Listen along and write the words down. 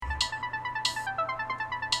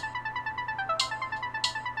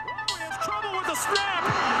the snap,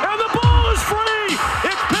 and the ball is free.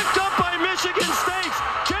 It's picked up by Michigan State.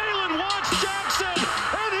 Jalen Watts Jackson,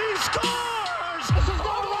 and he scores. This is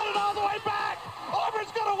going to run it all the way back.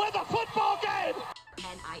 Auburn's going to win the football game.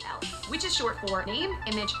 NIL, which is short for Name,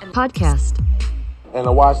 Image, and Podcast.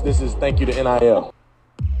 And watch, this is thank you to NIL.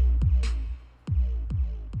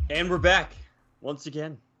 And we're back once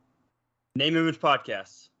again. Name, Image,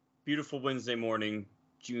 Podcast. Beautiful Wednesday morning,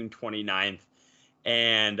 June 29th.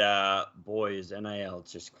 And boy, is NIL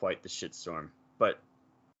just quite the shitstorm. But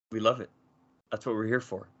we love it. That's what we're here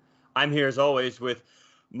for. I'm here as always with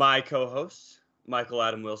my co-host, Michael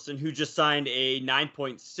Adam Wilson, who just signed a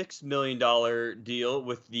 $9.6 million deal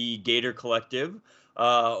with the Gator Collective.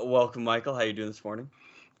 Welcome, Michael. How you doing this morning?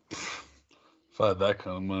 If I had that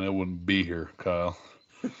kind of money, I wouldn't be here, Kyle.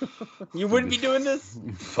 You wouldn't be doing this?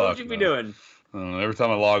 What would you be doing? I don't know. Every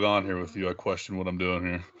time I log on here with you, I question what I'm doing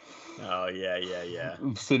here. Oh, yeah.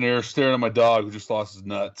 I'm sitting there staring at my dog who just lost his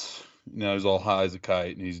nuts. Now he's all high as a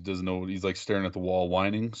kite, and he doesn't know. He's like staring at the wall,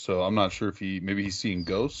 whining. So I'm not sure if maybe he's seeing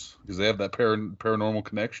ghosts because they have that paranormal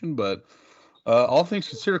connection. But all things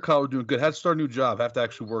considered, Kyle, we're doing good. Had to start a new job. Have to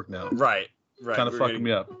actually work now. Right. Kind of fucking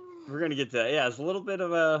me up. We're gonna get to that. Yeah, it's a little bit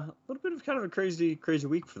of kind of a crazy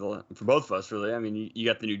week for both of us, really. I mean, you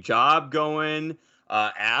got the new job going.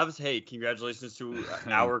 Avs, hey, congratulations to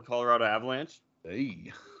our Colorado Avalanche.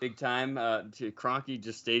 Hey, big time. To Kroenke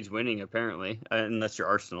just stage winning apparently, unless you're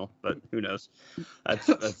Arsenal, but who knows? That's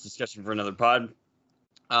discussion for another pod.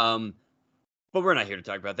 But we're not here to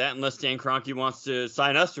talk about that unless Dan Kroenke wants to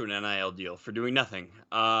sign us to an NIL deal for doing nothing.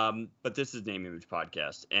 But this is Name, Image,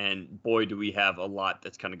 Podcast, and boy, do we have a lot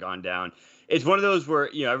that's kind of gone down. It's one of those where,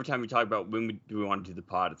 every time we talk about when do we want to do the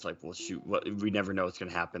pod, it's like, well, shoot, we never know what's going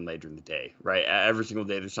to happen later in the day, right? Every single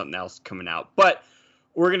day there's something else coming out. But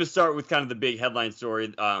we're going to start with kind of the big headline story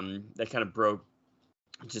that kind of broke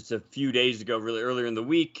just a few days ago, really earlier in the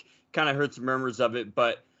week. Kind of heard some murmurs of it,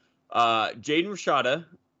 but Jaden Rashada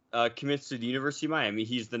commits to the University of Miami.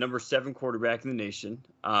 He's the number 7 quarterback in the nation,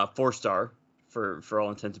 4-star for all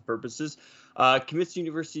intents and purposes. Commits to the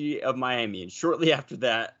University of Miami, and shortly after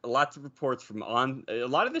that, lots of reports a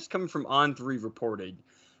lot of this coming from On3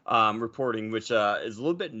 reporting, which is a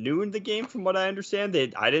little bit new in the game from what I understand.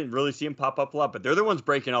 I didn't really see them pop up a lot, but they're the ones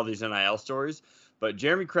breaking all these NIL stories. But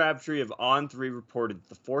Jeremy Crabtree of On3 reported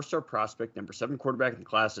the 4-star prospect, number 7 quarterback in the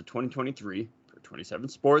class of 2023. 27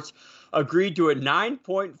 Sports, agreed to a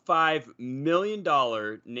 $9.5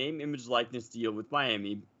 million name, image, likeness deal with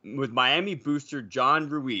Miami booster John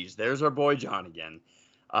Ruiz. There's our boy John again.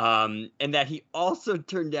 And that he also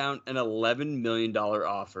turned down an $11 million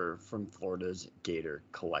offer from Florida's Gator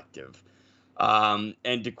Collective. And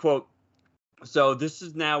to quote, so this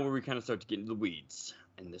is now where we kind of start to get into the weeds.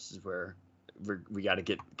 And this is where we got to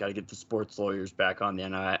get the sports lawyers back on, the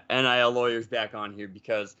NIL lawyers back on here,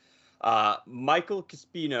 because Michael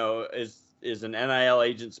Caspino is an NIL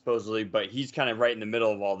agent supposedly, but he's kind of right in the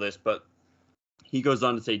middle of all this. But he goes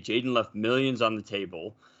on to say Jaden left millions on the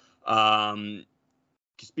table. Caspino,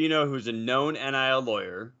 who's a known NIL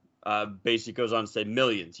lawyer, basically goes on to say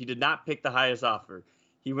millions. He did not pick the highest offer.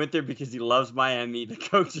 He went there because he loves Miami, the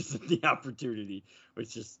coaches, and the opportunity,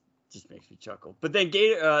 which just makes me chuckle. But then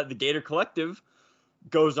the Gator Collective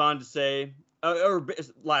goes on to say,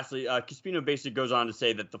 lastly, Caspino basically goes on to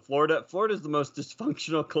say that Florida is the most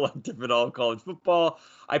dysfunctional collective in all of college football.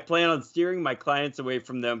 I plan on steering my clients away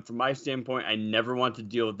from them. From my standpoint, I never want to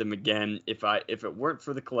deal with them again. If it weren't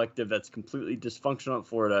for the collective that's completely dysfunctional at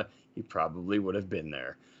Florida, he probably would have been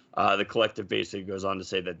there. The collective basically goes on to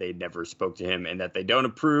say that they never spoke to him and that they don't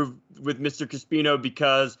approve with Mr. Caspino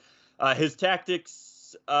because his tactics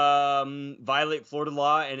violate Florida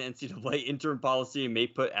law and NCAA interim policy and may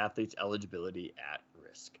put athletes' eligibility at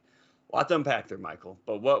risk. A lot to unpack there, Michael.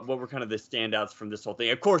 But what were kind of the standouts from this whole thing?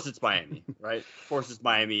 Of course, it's Miami, right? Of course, it's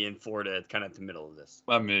Miami and Florida. It's kind of at the middle of this.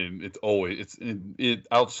 I mean, it's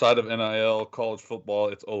outside of NIL, college football.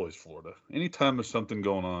 It's always Florida. Anytime there's something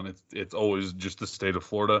going on, it's always just the state of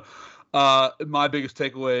Florida. My biggest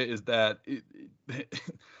takeaway is that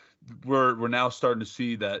we're now starting to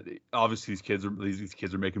see that obviously these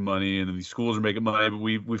kids are making money and these schools are making money, but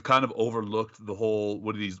we've kind of overlooked the whole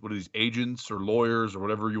what are these agents or lawyers or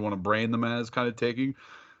whatever you want to brand them as kind of taking.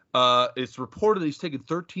 It's reported that he's taking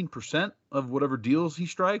 13% of whatever deals he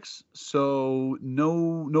strikes. So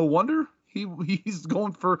no wonder he's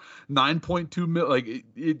going for 9.2 mil. Like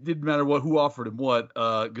it didn't matter who offered him what.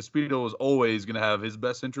 Caspino was always going to have his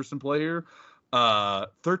best interest in play here.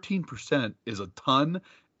 13% is a ton.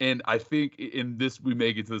 And I think in this, we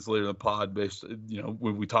may get to this later in the pod based,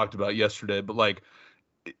 when we talked about yesterday, but like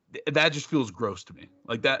that just feels gross to me.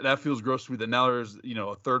 Like that feels gross to me that now there's,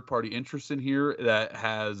 a third party interest in here that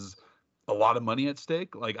has a lot of money at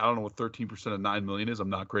stake. Like, I don't know what 13% of 9 million is. I'm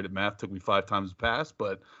not great at math. Took me 5 times to pass,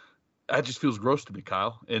 but that just feels gross to me,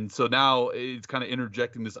 Kyle. And so now it's kind of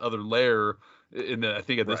interjecting this other layer. And I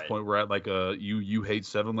think at this point we're at like a you hate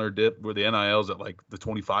 7-layer dip, where the NIL is at like the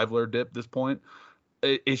 25-layer dip at this point.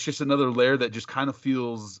 It's just another layer that just kind of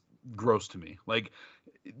feels gross to me. Like,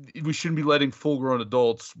 we shouldn't be letting full-grown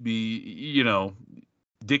adults be,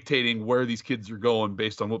 dictating where these kids are going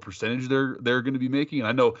based on what percentage they're going to be making. And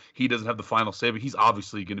I know he doesn't have the final say, but he's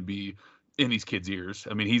obviously going to be in these kids' ears.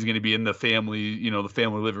 I mean, he's going to be in the family, the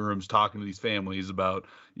family living rooms talking to these families about,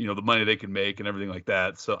 the money they can make and everything like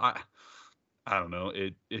that. So I don't know.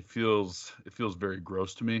 It feels very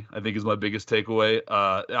gross to me, I think, is my biggest takeaway.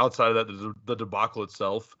 Outside of that, the debacle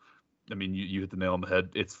itself, I mean, you hit the nail on the head.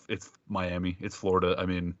 It's Miami. It's Florida. I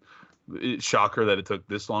mean, it's shocker that it took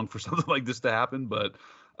this long for something like this to happen. But,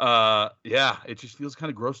 yeah, it just feels kind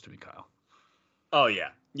of gross to me, Kyle. Oh, yeah.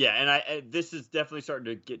 Yeah, and this is definitely starting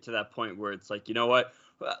to get to that point where it's like, you know what?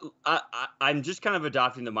 I'm just kind of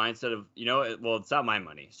adopting the mindset of, well, it's not my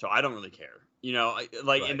money, so I don't really care.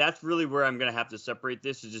 And that's really where I'm going to have to separate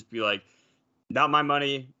this, is just be like, not my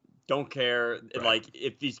money, don't care. Right. Like,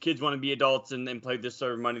 if these kids want to be adults and play this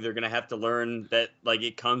sort of money, they're going to have to learn that, like,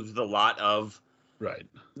 it comes with a lot of,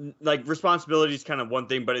 like, responsibility is kind of one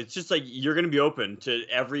thing, but it's just like, you're going to be open to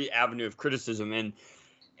every avenue of criticism,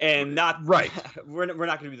 and not, we're not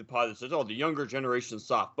going to be the pod that says, oh, the younger generation is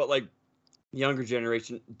soft, but, like, the younger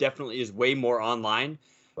generation definitely is way more online.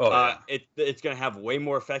 It's going to have way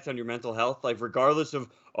more effect on your mental health. Like, regardless of,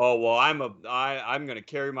 oh, well, I'm going to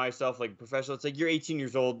carry myself like a professional. It's like, you're 18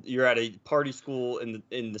 years old. You're at a party school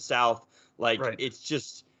in the South. Like, it's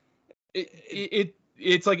just,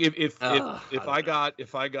 it's like if I got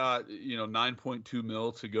 9.2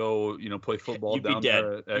 mil to go play football down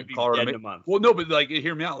there at Colorado. Well, no, but like,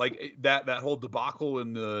 hear me out. Like, that whole debacle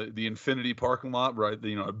in the Infinity parking lot, right?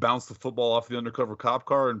 I bounced the football off the undercover cop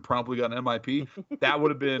car and promptly got an MIP. That would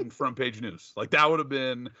have been front page news. Like, that would have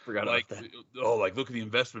been like, oh, like, look at the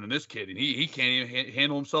investment in this kid, and he can't even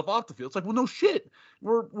handle himself off the field. It's like, well, no shit.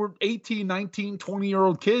 We're 18, 19,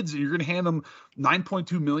 20-year-old kids, and you're going to hand them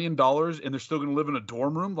 $9.2 million, and they're still going to live in a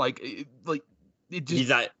dorm room. Like it just. He's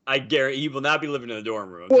not. I guarantee he will not be living in a dorm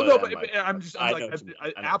room. Well, no, but I'm like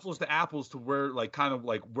apples to apples to where, like, kind of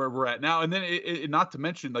like where we're at now. And then not to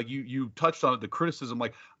mention, like, you touched on it, the criticism.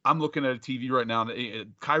 Like, I'm looking at a TV right now,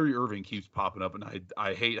 and Kyrie Irving keeps popping up, and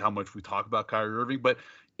I hate how much we talk about Kyrie Irving, but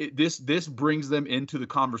this brings them into the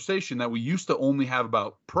conversation that we used to only have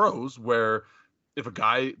about pros, where if a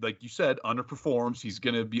guy, like you said, underperforms, he's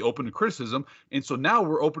going to be open to criticism. And so now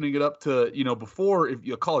we're opening it up to, before, if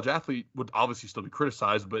a college athlete would obviously still be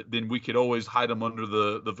criticized, but then we could always hide them under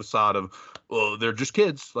the facade of, well, they're just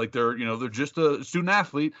kids. Like, they're just a student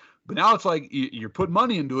athlete. But now it's like, you're putting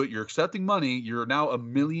money into it. You're accepting money. You're now $1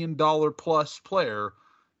 million plus player.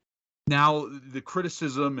 Now the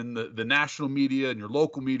criticism and the national media and your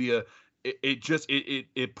local media,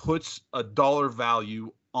 it puts a dollar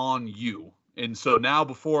value on you. And so now,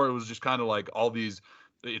 before, it was just kind of like all these,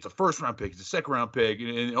 it's a first round pick, it's a second round pick,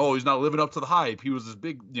 and oh, he's not living up to the hype. He was this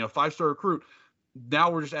big, 5-star recruit.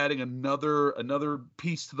 Now we're just adding another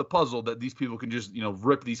piece to the puzzle that these people can just,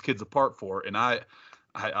 rip these kids apart for. And I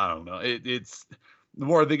don't know. It's the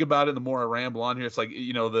more I think about it, the more I ramble on here. It's like,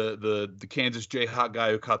 the Kansas Jayhawk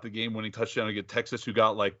guy who caught the game-winning touchdown against Texas, who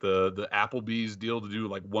got like the Applebee's deal to do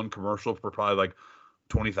like one commercial for probably like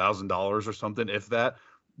 $20,000 or something, if that.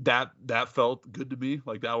 That felt good to me.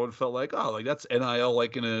 Like, that one felt like, oh, like, that's NIL,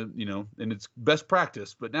 like, in a, in its best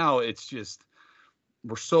practice. But now it's just,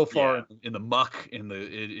 we're so far in the muck,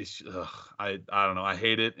 it's I don't know. I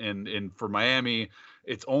hate it. And for Miami,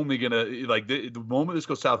 it's only gonna, like, the moment this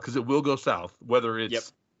goes south, because it will go south, whether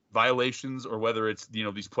it's violations or whether it's,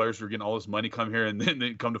 these players who are getting all this money come here and then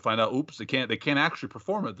they come to find out, oops, they can't actually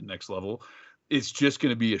perform at the next level. It's just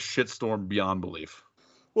going to be a shitstorm beyond belief.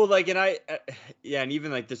 Well, like, and and even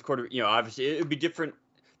like this quarter, obviously it would be different.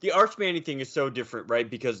 The Arch Manning thing is so different, right?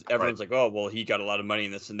 Because everyone's like, oh, well, he got a lot of money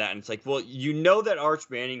in this and that. And it's like, well, that Arch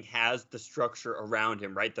Manning has the structure around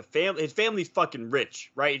him, right? His family's fucking rich,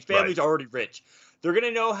 right? His family's already rich. They're going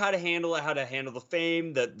to know how to handle it, how to handle the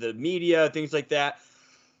fame, the media, things like that.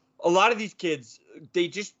 A lot of these kids, they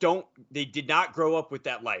did not grow up with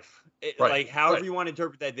that life. Like, however you want to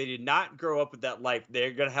interpret that, they did not grow up with that life.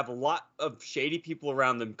 They're going to have a lot of shady people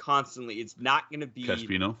around them constantly. It's not going to be...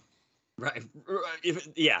 Caspino. Right.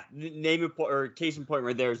 Name it, or case in point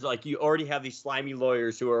right there is, like, you already have these slimy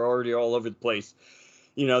lawyers who are already all over the place,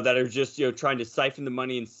 that are just, trying to siphon the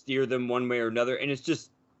money and steer them one way or another. And it's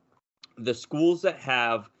just, the schools that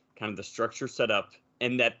have kind of the structure set up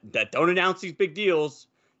and that don't announce these big deals,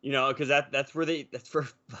 because that's where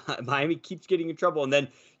Miami keeps getting in trouble. And then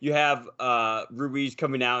you have Ruiz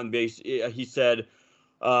coming out and he said,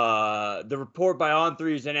 the report by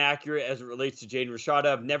On3 is inaccurate as it relates to Jaden Rashada.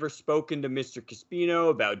 I've never spoken to Mr. Caspino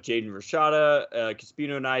about Jaden Rashada.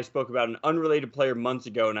 Caspino and I spoke about an unrelated player months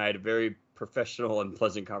ago, and I had a very professional and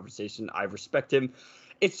pleasant conversation. I respect him.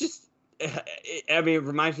 It's just, it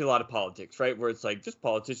reminds me a lot of politics, right? Where it's like, this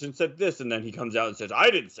politician said this, and then he comes out and says,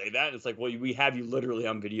 I didn't say that. And it's like, well, we have you literally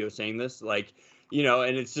on video saying this, and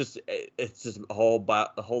it's just a whole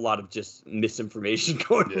lot of just misinformation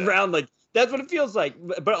going around. Like, that's what it feels like,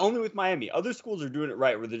 but only with Miami. Other schools are doing it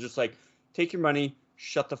right, where they're just like, take your money,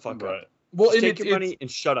 shut the fuck up. Well, take your money and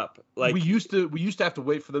shut up. Like, we used to have to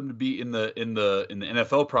wait for them to be in the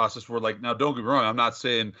NFL process. Where, like, now don't get me wrong, I'm not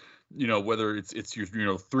saying whether it's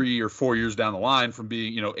your 3 or 4 years down the line from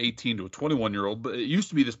being 18 to a 21-year-old, but it used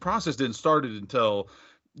to be this process didn't start until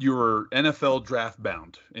you were NFL draft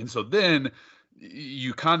bound, and so then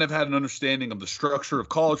you kind of had an understanding of the structure of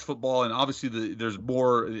college football, and obviously there's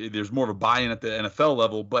more of a buy-in at the NFL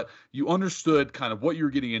level, but you understood kind of what you were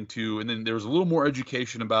getting into, and then there was a little more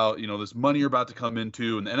education about this money you're about to come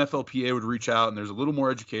into, and the NFLPA would reach out, and there's a little more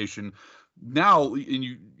education. Now, and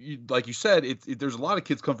you like you said, there's a lot of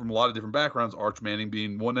kids come from a lot of different backgrounds, Arch Manning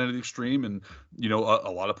being one end of the extreme, and a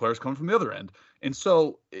lot of players come from the other end. And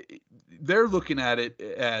so they're looking at it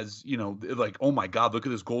as, like, oh my God, look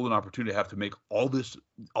at this golden opportunity to have to make all this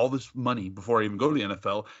money before I even go to the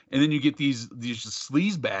NFL. And then you get these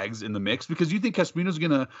sleaze bags in the mix, because you think Caspino's going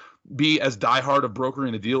to be as diehard a broker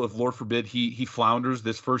in a deal if, Lord forbid, he flounders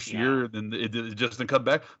this first year and it just doesn't come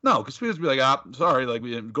back. No, Caspino's be like, sorry,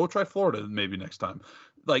 like, go try Florida maybe next time.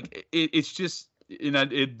 Like, it's just,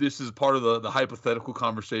 this is part of the hypothetical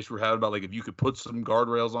conversation we're having about, like, if you could put some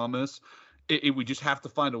guardrails on this, we just have to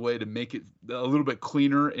find a way to make it a little bit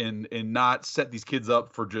cleaner and not set these kids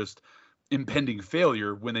up for just impending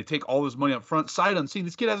failure when they take all this money up front, sight unseen.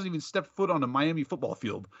 This kid hasn't even stepped foot on a Miami football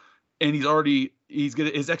field, and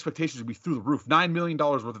his expectations will be through the roof. $9 million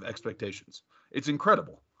worth of expectations. It's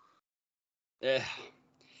incredible.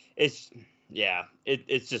 It's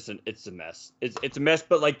just it's a mess. It's a mess,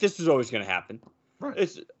 but, like, this is always going to happen. Right.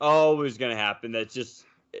 It's always going to happen.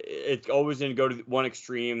 It's always going to go to one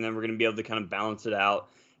extreme, and then we're going to be able to kind of balance it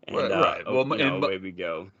out. And, right. Well, away we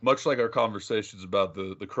go. Much like our conversations about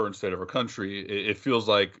the current state of our country, it feels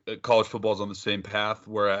like college football is on the same path,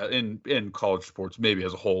 whereas in college sports, maybe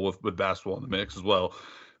as a whole, with basketball in the mix as well,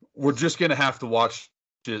 we're just going to have to watch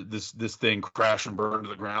this thing crash and burn to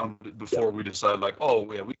the ground before we decide, like,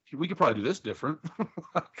 oh yeah, we could probably do this different.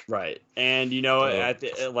 Right. And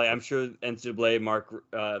I'm sure NCAA, Mark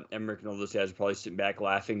Emmerick and all those guys are probably sitting back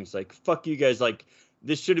laughing. It's like, fuck you guys, like,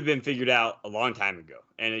 this should have been figured out a long time ago,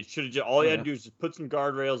 and it should have just, all you had to do is just put some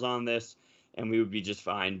guardrails on this and we would be just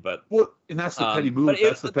fine. But and that's the petty move.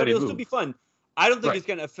 But it'll still be fun. I don't think it's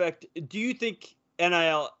going to affect. Do you think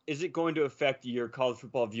NIL is it going to affect your college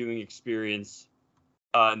football viewing experience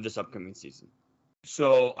in this upcoming season?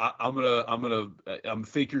 So I'm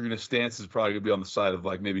think your stance is probably gonna be on the side of,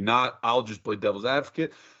 like, maybe not. I'll just play devil's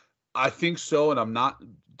advocate. I think so, and I'm not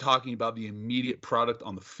talking about the immediate product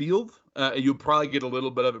on the field. You'll probably get a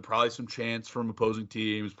little bit of it, probably some chants from opposing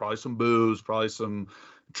teams, probably some boos, probably some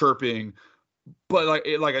chirping. But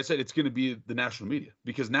like I said, it's going to be the national media,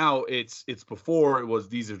 because now it's before it was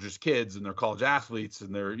these are just kids and they're college athletes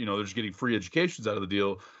and they're just getting free educations out of the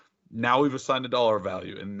deal. Now we've assigned a dollar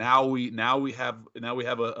value, and now we have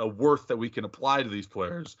a worth that we can apply to these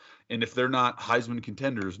players. And if they're not Heisman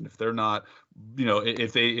contenders, and if they're not,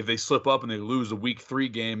 if they slip up and they lose a week 3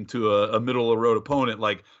 game to a middle of the road opponent,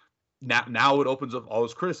 like now it opens up all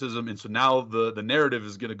this criticism. And so now the narrative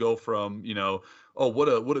is going to go from, oh, what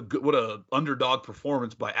a underdog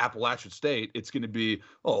performance by Appalachian State. It's going to be,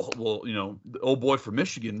 oh, well, the old boy from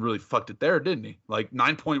Michigan really fucked it there, didn't he? Like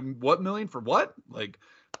 9 point what million for what? Like,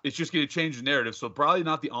 it's just going to change the narrative. So probably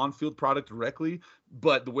not the on-field product directly,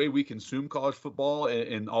 but the way we consume college football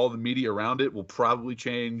and all the media around it will probably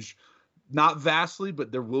change, not vastly,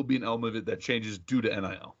 but there will be an element of it that changes due to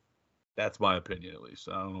NIL. That's my opinion, at least.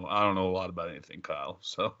 I don't know a lot about anything, Kyle.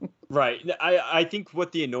 So right. I think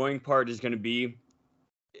what the annoying part is going to be,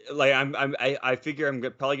 like, I figure I'm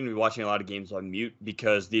probably going to be watching a lot of games on mute,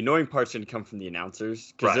 because the annoying part's going to come from the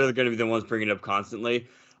announcers, because they're going to be the ones bringing it up constantly.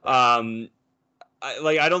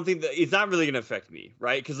 I don't think that it's not really going to affect me,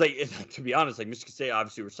 right? Because, like, to be honest, like, Michigan State,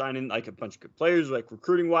 obviously we're signing, like, a bunch of good players, like,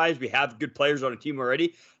 recruiting wise, we have good players on a team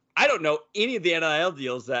already. I don't know any of the NIL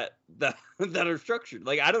deals that are structured.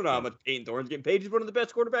 Like, I don't know how much Peyton Thorne's getting paid. He's one of the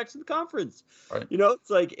best quarterbacks in the conference. Right. You know, it's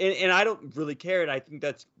like, and I don't really care. And I think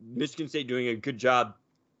that's Michigan State doing a good job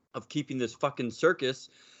of keeping this fucking circus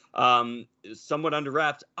somewhat under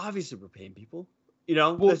wraps. Obviously, we're paying people. You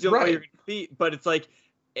know, that's the only way you're going to compete. But it's like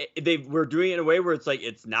we're doing it in a way where it's like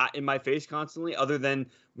it's not in my face constantly. Other than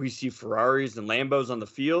we see Ferraris and Lambos on the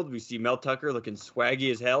field, we see Mel Tucker looking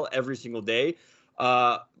swaggy as hell every single day.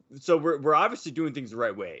 So we're obviously doing things the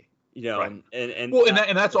right way, you know, right.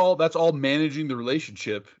 and that's all managing the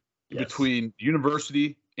relationship between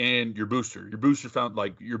university and your booster. Your booster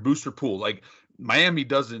your booster pool. Like Miami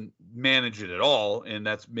doesn't manage it at all, and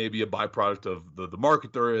that's maybe a byproduct of the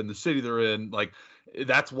market they're in, the city they're in. Like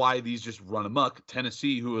that's why these just run amok.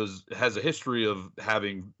 Tennessee, who has a history of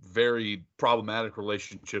having very problematic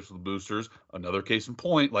relationships with boosters, another case in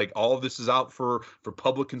point. Like all of this is out for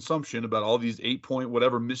public consumption about all these 8-point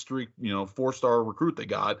whatever mystery, 4-star recruit they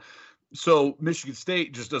got. So Michigan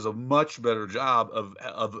State just does a much better job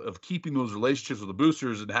of keeping those relationships with the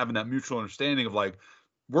boosters and having that mutual understanding of like,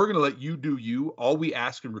 we're going to let you do you. All we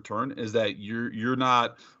ask in return is that you're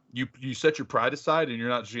not you set your pride aside and you're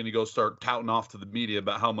not just going to go start touting off to the media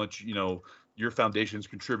about how much your foundation is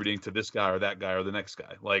contributing to this guy or that guy or the next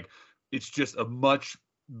guy. Like it's just a much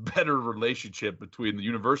better relationship between the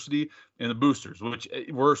university and the boosters, which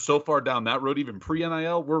we're so far down that road. Even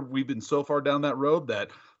pre-NIL, we've been so far down that road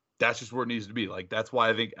that's just where it needs to be. Like that's why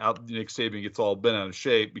I think Nick Saban gets all bent out of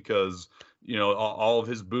shape because all of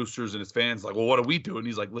his boosters and his fans like, well, what do we do? And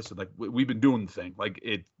he's like, listen, like we've been doing the thing. Like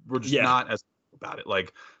we're just not as about it.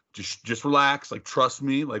 Like just relax. Like trust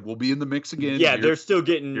me. Like we'll be in the mix again. Yeah, they're still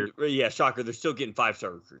getting. Yeah, shocker. They're still getting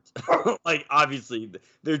 5-star recruits. Like obviously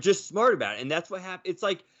they're just smart about it, and that's what happened. It's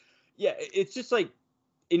like, yeah, it's just like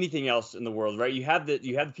anything else in the world, right? You have the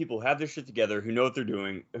people who have their shit together, who know what they're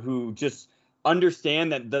doing, who just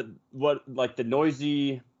understand that the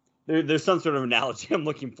noisy. There's some sort of analogy I'm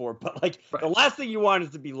looking for, but like the last thing you want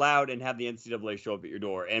is to be loud and have the NCAA show up at your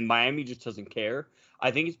door. And Miami just doesn't care.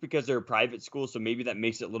 I think it's because they're a private school, so maybe that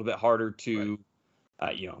makes it a little bit harder to,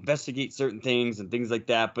 investigate certain things and things like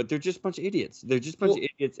that. But they're just a bunch of idiots. They're just a bunch of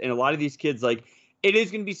idiots, and a lot of these kids, like, it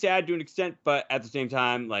is going to be sad to an extent, but at the same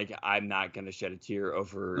time, like, I'm not going to shed a tear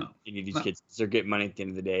over any of these kids. They're getting money at the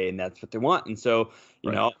end of the day, and that's what they want. And so,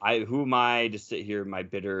 who am I to sit here in my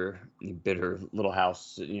bitter little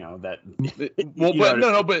house, But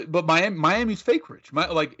Miami's fake rich.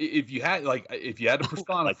 If you had to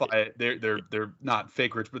personify it, they're not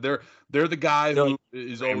fake rich, but they're the guy who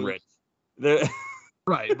is always rich.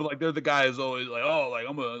 Right, but like they're the guy who's always like, oh, like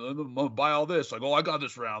I'm gonna buy all this, like, oh, I got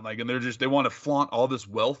this round, like, and they want to flaunt all this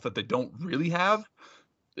wealth that they don't really have.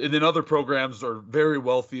 And then other programs are very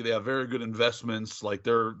wealthy, they have very good investments, like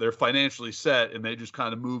they're financially set, and they just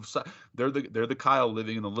kind of move. They're the Kyle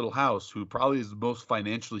living in the little house who probably is the most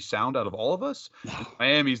financially sound out of all of us.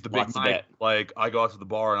 Miami's the big Mike, like I go out to the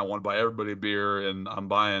bar and I want to buy everybody a beer, and I'm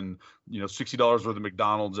buying $60 worth of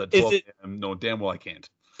McDonald's at 12 a.m. knowing damn well I can't.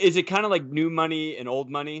 Is it kind of like new money and old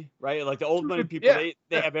money, right? Like the old money people, they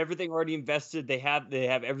have everything already invested. They have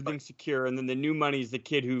everything secure. And then the new money is the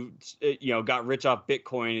kid who, got rich off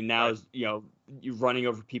Bitcoin and now is, running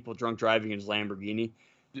over people drunk driving in his Lamborghini.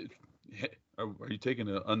 Are you taking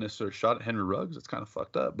an unnecessary shot at Henry Ruggs? It's kind of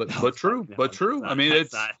fucked up, but true. I mean,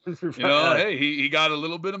 it's hey, he got a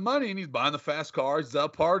little bit of money and he's buying the fast cars, he's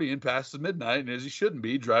out partying past the midnight, and as he shouldn't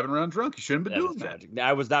be driving around drunk. He shouldn't be doing that. Tragic.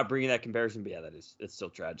 I was not bringing that comparison, but yeah, it's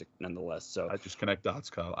still tragic nonetheless. So I just connect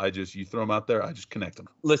dots, Kyle. You throw them out there, I just connect them.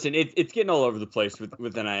 Listen, it's getting all over the place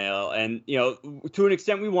with NIL, and to an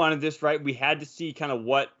extent we wanted this, right? We had to see kind of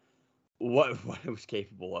what it was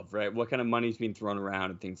capable of, right? What kind of money's being thrown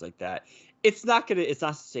around and things like that. It's not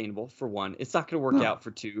sustainable for one. It's not gonna work out for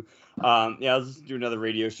two. I was listening to another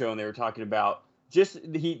radio show and they were talking about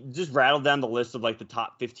he just rattled down the list of like the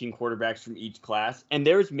top 15 quarterbacks from each class, and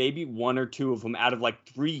there's maybe one or two of them out of like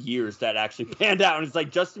 3 years that actually panned out. And it's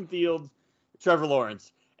like Justin Fields, Trevor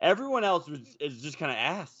Lawrence. Everyone else is just kind of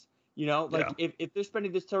ass. If they're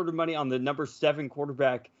spending this sort of money on the number 7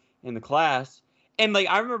 quarterback in the class. And like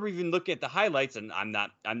I remember even looking at the highlights, and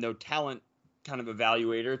I'm no talent kind of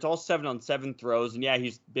evaluator. It's all 7-on-7 throws, and yeah,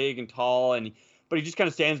 he's big and tall, but he just kind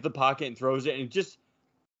of stands in the pocket and throws it. And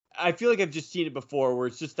I feel like I've just seen it before, where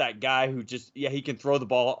it's just that guy who he can throw the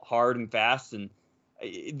ball hard and fast, and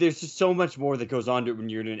there's just so much more that goes on to it when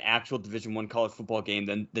you're in an actual Division I college football game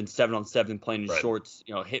than 7-on-7 playing in shorts,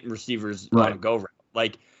 hitting receivers on a go route.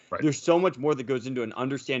 Like there's so much more that goes into an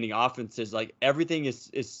understanding offenses. Like everything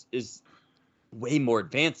is way more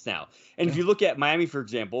advanced now. And if you look at Miami, for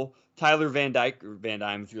example, Tyler Van Dyke, or Van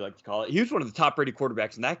Dyne, if you like to call it. He was one of the top-rated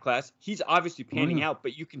quarterbacks in that class. He's obviously panning out,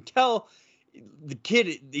 but you can tell the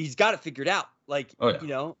kid, he's got it figured out. Like,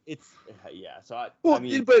 it's So I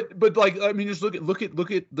mean, but like, I mean, just look at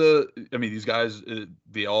the. I mean, these guys,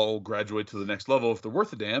 they all graduate to the next level if they're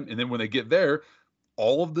worth a damn, and then when they get there,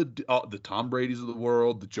 all of the Tom Brady's of the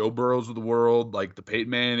world, the Joe Burrows of the world, like the Peyton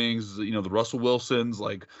Mannings, the Russell Wilsons,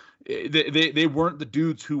 like they weren't the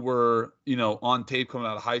dudes who were, on tape coming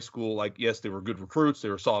out of high school. Like, yes, they were good recruits, they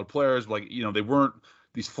were solid players, but like, they weren't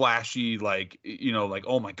these flashy, like, like,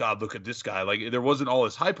 oh my God, look at this guy. Like, there wasn't all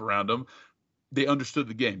this hype around them. They understood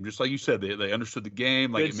the game, just like you said. They understood the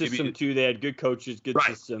game. Like, good system too. They had good coaches, good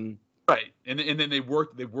system. Right, and then they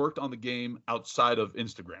worked on the game outside of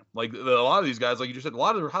Instagram. Like, a lot of these guys, like you just said, a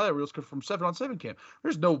lot of their highlight reels come from 7-on-7 camp.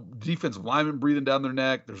 There's no defensive lineman breathing down their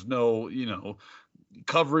neck. There's no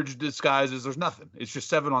coverage disguises. There's nothing. It's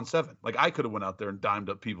just 7-on-7. Like, I could have went out there and dimed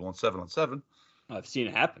up people on 7-on-7. I've seen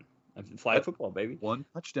it happen. Flag football, baby. 1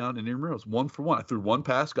 touchdown in intramural, 1 for 1. I threw 1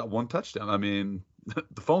 pass, got 1 touchdown. I mean,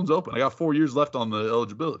 the phone's open. I got 4 years left on the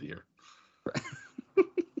eligibility here.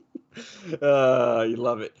 You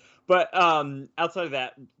love it. But outside of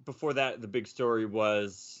that, before that, the big story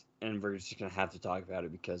was, and we're just going to have to talk about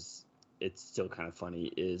it because it's still kind of funny,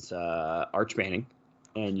 is Arch Manning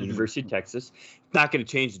and University of Texas. Not going to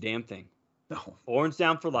change the damn thing. No. Orange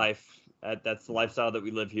down for life. That's the lifestyle that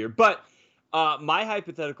we live here. But my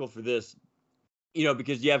hypothetical for this,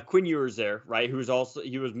 because you have Quinn Ewers there, right? He was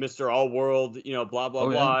Mr. All-World, blah, blah,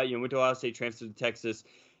 blah. Yeah. Went to Ohio State, transferred to Texas.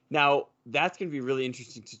 Now, that's going to be a really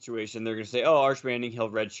interesting situation. They're going to say, oh, Arch Manning, he'll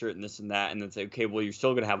redshirt and this and that, and then say, okay, well, you're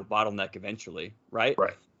still going to have a bottleneck eventually, right?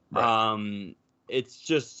 Right. It's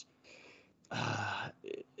just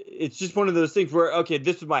one of those things where, okay,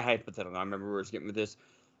 this is my hypothetical. I remember we were getting with this.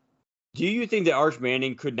 Do you think that Arch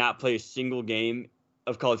Manning could not play a single game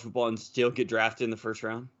of college football and still get drafted in the first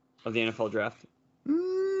round of the NFL draft?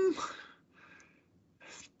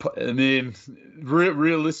 I mean,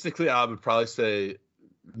 realistically, I would probably say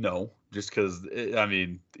no, just because, I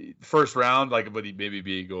mean, first round, like, but he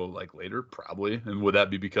maybe go like later, probably. And would that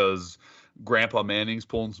be because Grandpa Manning's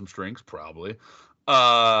pulling some strings? Probably.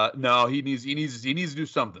 No, he needs to do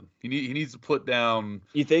something. He needs to put down.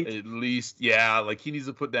 You think? At least, yeah, like he needs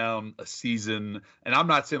to put down a season. And I'm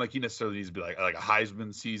not saying like he necessarily needs to be like a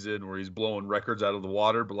Heisman season where he's blowing records out of the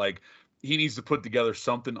water, but like he needs to put together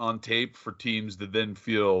something on tape for teams to then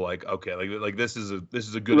feel like, okay, like this is a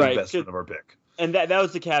good investment of our pick. And that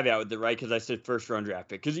was the caveat with it, right? Because I said first round draft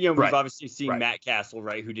pick. Because we've obviously seen Matt Castle,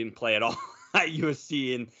 right, who didn't play at all at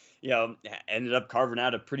USC and ended up carving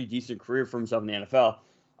out a pretty decent career for himself in the NFL.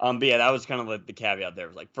 But yeah, that was kind of like the caveat there. It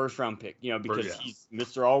was like first round pick, because he's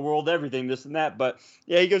Mr. All World, everything, this and that. But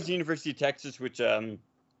yeah, he goes to the University of Texas, which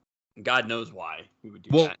God knows why he would do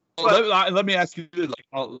that. Well, let me ask you this.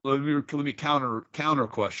 Let me counter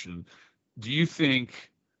question. Do you think,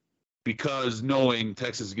 because knowing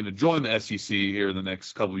Texas is going to join the SEC here in the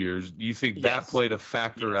next couple of years, do you think that played a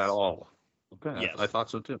factor at all? Okay, yes. I thought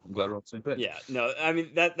so too. I'm glad we're on the same page. Yeah, no, I mean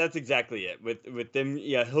that's exactly it. With them,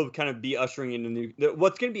 yeah, he'll kind of be ushering in a new.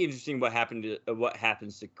 What's going to be interesting, what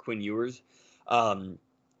happens to Quinn Ewers.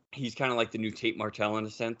 He's kind of like the new Tate Martell in a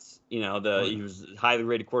sense. He was a highly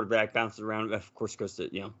rated quarterback, bounces around. Of course, goes to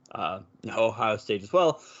Ohio State as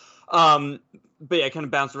well. But yeah, kind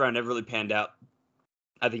of bounced around, never really panned out.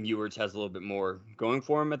 I think Ewers has a little bit more going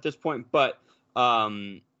for him at this point, but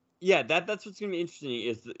yeah, that's what's going to be interesting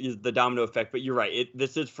is the domino effect. But you're right,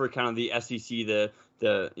 this is for kind of the SEC.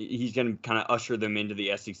 He's going to kind of usher them into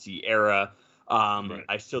the SEC era. Right.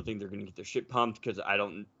 I still think they're going to get their shit pumped because I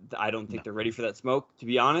don't think they're ready for that smoke, to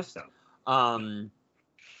be honest. No.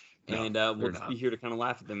 We'll just be here to kind of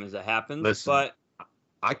laugh at them as it happens. Listen, but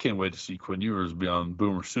I can't wait to see Quinn Ewers be on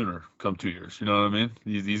Boomer Sooner come 2 years. You know what I mean?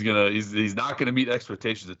 He's not gonna meet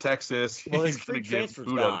expectations at Texas. Well, his free transfer's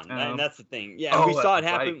gone, and that's the thing. Yeah, we saw it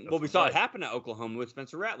happen. Right. Well, we saw it happen at Oklahoma with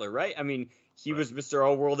Spencer Rattler, right? I mean, he was Mr.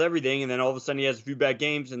 All World everything, and then all of a sudden he has a few bad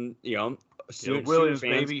games, and Williams,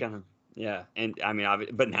 fans kind of. Yeah, and I mean,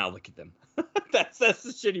 but now look at them. that's the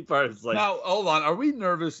shitty part. It's like, now hold on, are we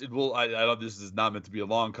nervous? I know this is not meant to be a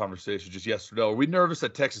long conversation, just yes or no. Are we nervous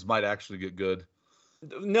that Texas might actually get good?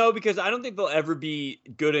 No, because I don't think they'll ever be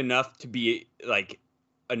good enough to be like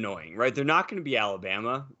annoying, right? They're not going to be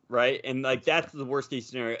Alabama, right? And like that's the worst case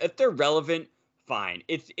scenario. If they're relevant, fine.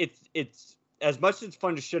 It's as much as it's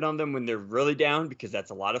fun to shit on them when they're really down, because that's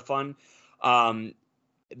a lot of fun.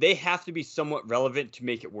 They have to be somewhat relevant to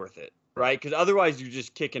make it worth it. right? Because otherwise you're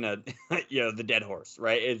just kicking the dead horse,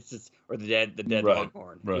 right? It's just or the dead Right.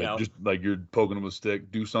 longhorn, Right. You know? Just like you're poking them with a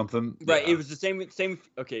stick, do something. Right. Yeah. It was the same.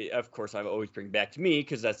 Okay. Of course, I always bring back to me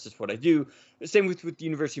because that's just what I do. The same with the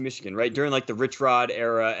University of Michigan, right? During like the Rich Rod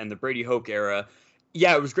era and the Brady Hoke era.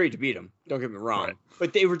 Yeah, it was great to beat them. Don't get me wrong. Right.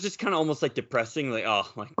 But they were just kind of almost like depressing. Like,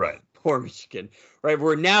 Right. poor Michigan. Right.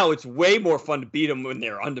 Where now it's way more fun to beat them when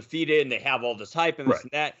they're undefeated and they have all this hype and this Right.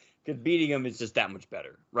 and that. Because beating them is just that much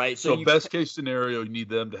better. Right. So best case scenario, you need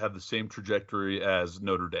them to have the same trajectory as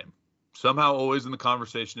Notre Dame. Somehow always in the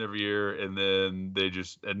conversation every year, and then they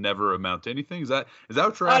just never amount to anything. Is that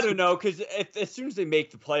what you're asking? I don't know, because as soon as they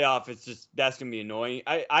make the playoff, it's just that's gonna be annoying.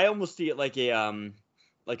 I almost see it like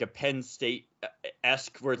a Penn State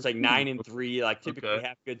esque where it's like 9-3, like typically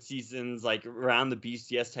have good seasons, like around the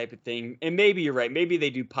BCS type of thing. And maybe you're right. Maybe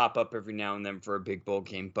they do pop up every now and then for a big bowl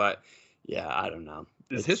game, but yeah, I don't know.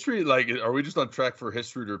 Is history are we just on track for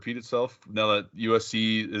history to repeat itself now that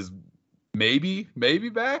USC is maybe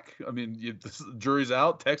back? I mean, the jury's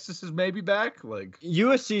out. Texas is maybe back. Like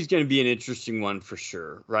USC is going to be an interesting one for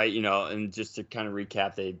sure, right? And just to kind of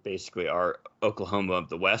recap, they basically are Oklahoma of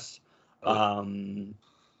the West. But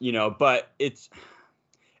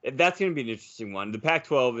that's going to be an interesting one. The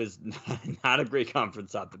Pac-12 is not a great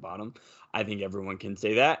conference top to bottom. I think everyone can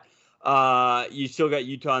say that. You still got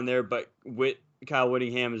Utah in there, but Kyle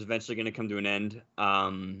Whittingham is eventually going to come to an end,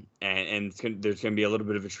 and there's going to be a little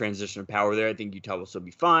bit of a transition of power there. I think Utah will still be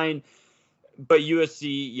fine, but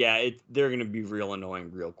USC, they're going to be real annoying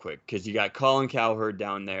real quick because you got Colin Cowherd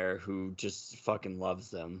down there who just fucking loves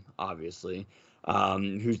them, obviously,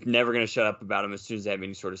 who's never going to shut up about them as soon as they have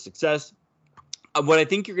any sort of success. What I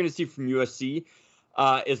think you're going to see from USC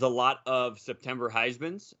is a lot of September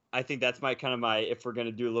Heismans. I think that's my if we're going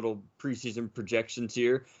to do a little preseason projections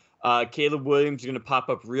here. Caleb Williams is going to pop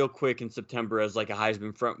up real quick in September as like a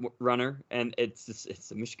Heisman front runner, and it's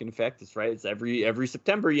the Michigan effect. It's right. It's every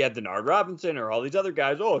September you have Denard Robinson or all these other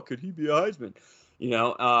guys. Oh, could he be a Heisman?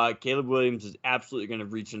 Caleb Williams is absolutely going to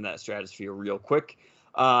reach into that stratosphere real quick.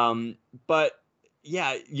 But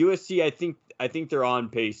yeah, USC, I think they're on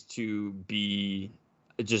pace to be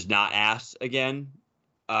just not ass again,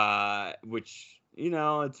 which.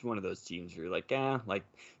 It's one of those teams where you're like,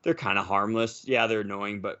 they're kind of harmless. Yeah, they're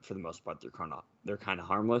annoying, but for the most part, they're kind of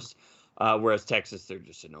harmless. Whereas Texas, they're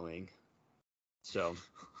just annoying. So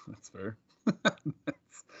that's fair.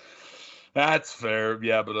 That's fair.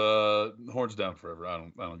 Yeah, but horns down forever. I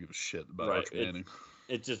don't give a shit about Arch Manning.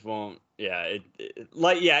 It just won't. Yeah,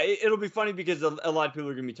 it'll be funny because a lot of people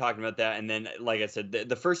are gonna be talking about that, and then, like I said,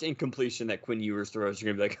 the first incompletion that Quinn Ewers throws,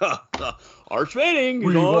 you're gonna be like, Arch Manning,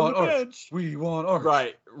 we want Arch. We want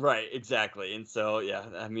Arch. Right, exactly. And so, yeah,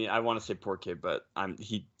 I mean, I want to say poor kid, but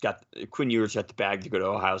Quinn Ewers got the bag to go to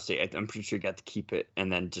Ohio State. I'm pretty sure he got to keep it,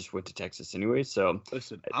 and then just went to Texas anyway. So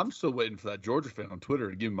listen, I'm still waiting for that Georgia fan on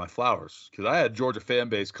Twitter to give me my flowers because I had Georgia fan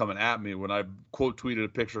base coming at me when I quote tweeted a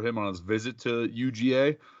picture of him on his visit to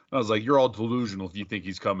UGA. I was like, you're all delusional if you think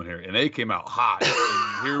he's coming here. And they came out hot.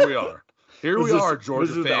 And here we are.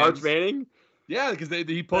 Georgia fans. The Arch Manning? Yeah, because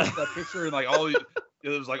he posted that picture and like it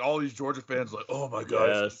was like all these Georgia fans like, oh my God,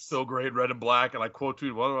 yes. It's so great, red and black. And I quote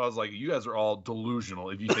tweeted one of them. I was like, you guys are all delusional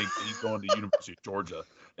if you think he's going to University of Georgia.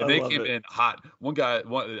 And they came in hot. One guy,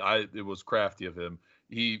 it was crafty of him.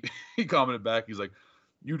 He commented back. He's like,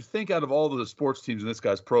 you'd think out of all the sports teams in this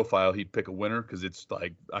guy's profile, he'd pick a winner because it's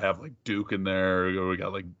like I have like Duke in there. We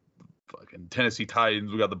got like fucking Tennessee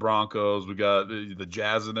Titans. We got the Broncos. We got the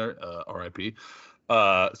Jazz in there. R.I.P.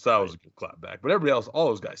 So that was a good clap back. But everybody else, all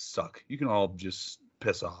those guys suck. You can all just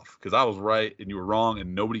piss off because I was right and you were wrong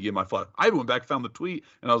and nobody gave my flag. I went back, found the tweet,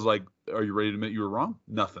 and I was like, are you ready to admit you were wrong?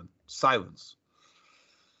 Nothing. Silence.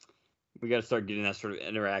 We got to start getting that sort of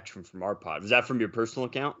interaction from our pod. Was that from your personal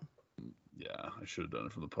account? Yeah, I should have done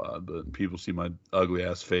it from the pod, but people see my ugly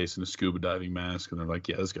ass face in a scuba diving mask and they're like,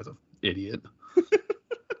 yeah, this guy's an idiot.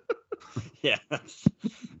 Yeah.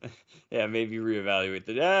 Yeah, maybe reevaluate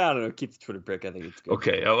that. I don't know. Keep the Twitter pic. I think it's good.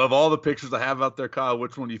 Okay, of all the pictures I have out there, Kyle,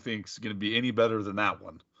 which one do you think is going to be any better than that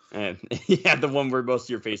one? Yeah, the one where most of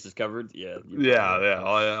your face is covered. Yeah. Yeah.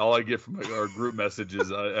 All I get from our group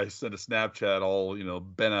messages, I send a Snapchat all,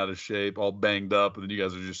 bent out of shape, all banged up, and then you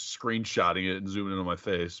guys are just screenshotting it and zooming in on my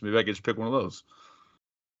face. Maybe I could just pick one of those.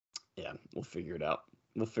 Yeah, we'll figure it out.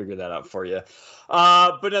 We'll figure that out for you.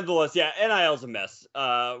 But nonetheless, yeah, NIL's a mess.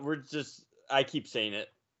 I keep saying it.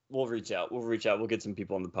 We'll reach out. We'll get some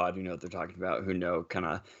people on the pod who know what they're talking about, who know kind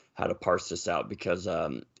of how to parse this out because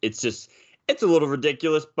it's a little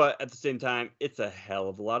ridiculous, but at the same time, it's a hell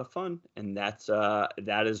of a lot of fun, and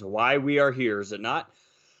that is why we are here, is it not?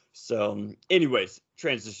 So, anyways,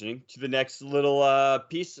 transitioning to the next little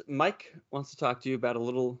piece, Mike wants to talk to you about a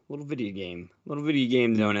little video game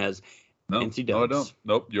known as NC Dubs. No, I don't.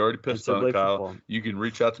 Nope, you already pissed on it, Kyle. Football. You can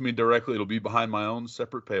reach out to me directly. It'll be behind my own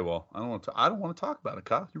separate paywall. I don't want to talk about it,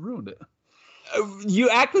 Kyle. You ruined it. You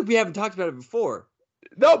act like we haven't talked about it before.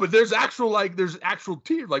 No, but there's actual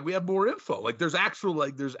tier. Like, we have more info. Like, there's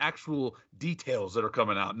actual details that are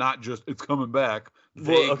coming out, not just it's coming back.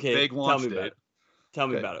 Vague launch date. Tell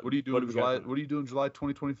me about it. What are you doing in July? What are you doing July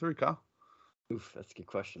 2023, Kyle? Oof, that's a good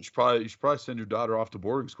question. You should probably send your daughter off to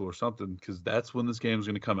boarding school or something, because that's when this game is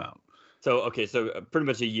going to come out. So pretty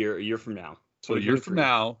much a year from now. So a year from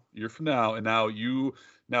now, and now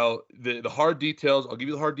the hard details. I'll give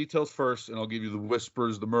you the hard details first, and I'll give you the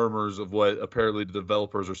whispers, the murmurs of what apparently the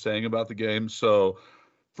developers are saying about the game. So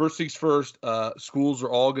first things first, schools are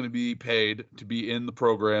all going to be paid to be in the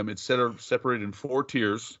program. It's separated in 4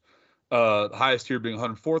 tiers. The highest tier being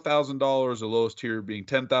 $104,000, the lowest tier being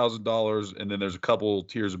 $10,000, and then there's a couple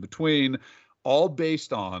tiers in between, all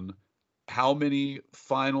based on how many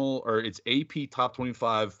it's AP top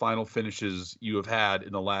 25 final finishes you have had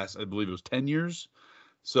in the last, I believe it was 10 years.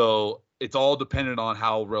 So it's all dependent on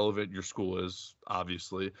how relevant your school is,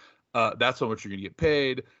 obviously. That's how much you're going to get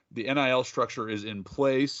paid. The NIL structure is in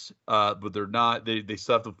place, but they're not. They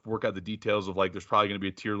still have to work out the details of, like, there's probably going to be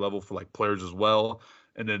a tier level for, like, players as well.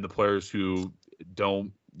 And then the players who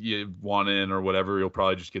don't want in or whatever, you'll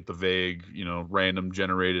probably just get the vague, random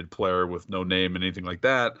generated player with no name and anything like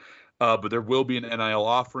that. But there will be an NIL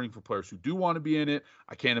offering for players who do want to be in it.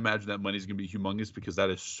 I can't imagine that money's going to be humongous, because that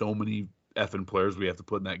is so many effing players we have to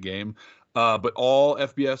put in that game. But all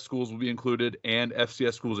FBS schools will be included, and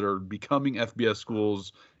FCS schools that are becoming FBS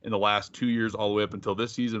schools in the last 2 years all the way up until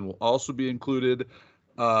this season will also be included.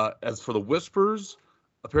 As for the whispers,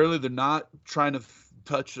 apparently they're not trying to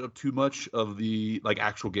touch up too much of the, like,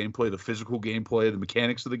 actual gameplay, the physical gameplay, the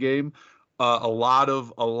mechanics of the game. A lot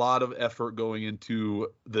of effort going into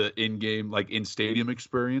the in-game, like, in-stadium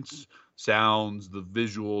experience, sounds, the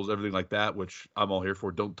visuals, everything like that, which I'm all here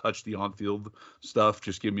for. Don't touch the on-field stuff.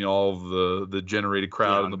 Just give me all of the generated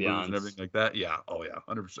crowd and the boos and everything like that. Yeah. Oh yeah,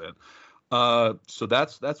 100%. So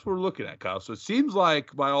that's what we're looking at, Kyle. So it seems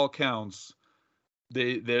like, by all counts,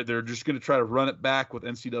 they're just going to try to run it back with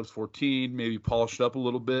NC Dubs 14, maybe polish it up a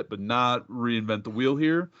little bit, but not reinvent the wheel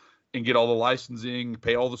here, and get all the licensing,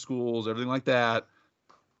 pay all the schools, everything like that,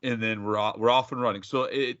 and then we're off and running. So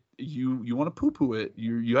you want to poo-poo it,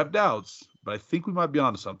 you have doubts, but I think we might be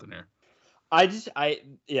onto something here.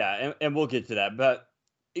 And we'll get to that. But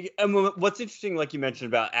what's interesting, like you mentioned,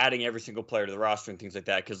 about adding every single player to the roster and things like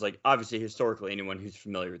that, because, like, obviously historically, anyone who's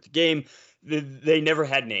familiar with the game, they never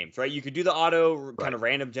had names, right? You could do the auto kind of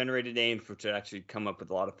random generated names, which would actually come up with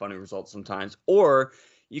a lot of funny results sometimes, or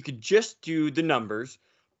you could just do the numbers.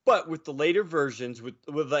 But with the later versions, with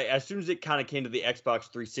like, as soon as it kind of came to the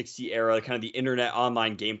Xbox 360 era, kind of the internet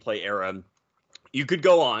online gameplay era, you could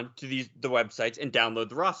go on to the websites and download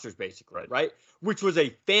the rosters, basically, right? Which was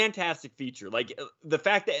a fantastic feature. Like, the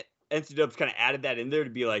fact that NC Dubs kind of added that in there to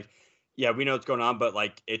be like, yeah, we know what's going on, but,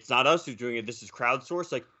 like, it's not us who's doing it. This is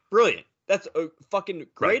crowdsourced. Like, brilliant. That's a fucking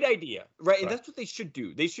great idea, right? And that's what they should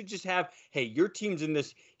do. They should just have, hey, your team's in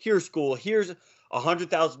this here school. Here's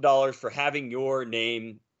 $100,000 for having your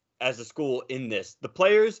name as a school in this. The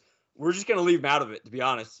players, we're just going to leave them out of it, to be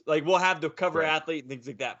honest. Like, we'll have the cover athlete and things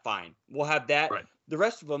like that, fine. We'll have that. Right. The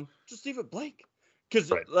rest of them, just leave it blank.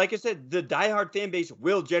 Because, like I said, the diehard fan base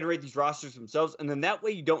will generate these rosters themselves, and then that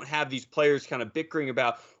way you don't have these players kind of bickering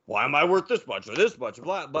about, why am I worth this much or this much?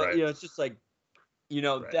 Blah. But, it's just like,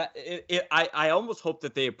 that I almost hope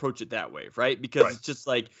that they approach it that way, right? Because it's just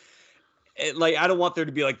like, I don't want there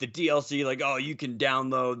to be, like, the DLC, like, oh, you can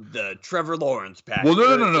download the Trevor Lawrence pack. Well,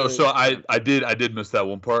 no. So I did miss that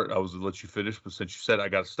one part. I was going to let you finish, but since you said I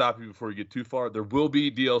got to stop you before you get too far, there will be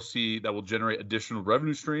DLC that will generate additional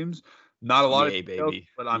revenue streams. Not a lot of details, baby.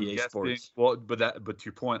 But I'm guessing. Sports. Well, but to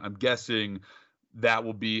your point, I'm guessing that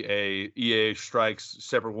will be a EA strikes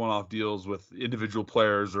separate one-off deals with individual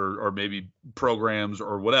players or maybe programs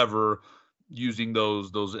or whatever, using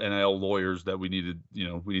those NIL lawyers that we needed.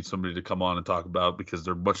 We need somebody to come on and talk about, because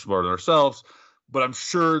they're much smarter than ourselves. But I'm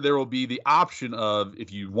sure there will be the option of,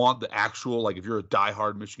 if you want the actual, like, if you're a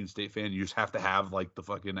diehard Michigan State fan, you just have to have, like, the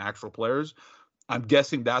fucking actual players. I'm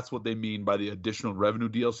guessing that's what they mean by the additional revenue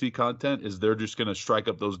DLC content, is they're just going to strike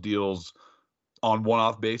up those deals on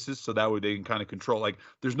one-off basis, so that way they can kind of control. Like,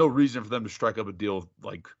 there's no reason for them to strike up a deal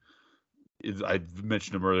like I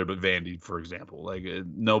mentioned him earlier, but Vandy, for example, like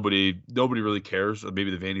nobody really cares. Or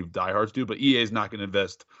maybe the Vandy diehards do, but EA is not going to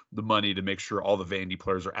invest the money to make sure all the Vandy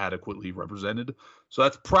players are adequately represented. So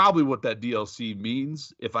that's probably what that DLC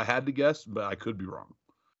means, if I had to guess, but I could be wrong.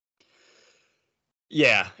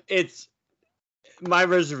 Yeah, it's my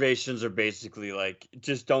reservations are basically like,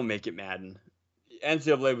 just don't make it Madden.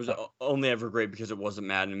 NCAA was only ever great because it wasn't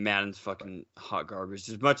Madden, and Madden's fucking hot garbage.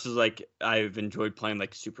 As much as like I've enjoyed playing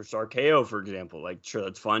like Superstar KO, for example, like sure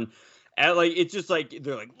that's fun. And like it's just like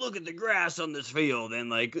they're like, look at the grass on this field,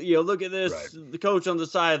 and like look at this, the coach on the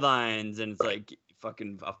sidelines, and it's like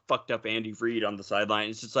fucking a fucked up Andy Reid on the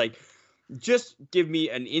sideline. It's just like, just give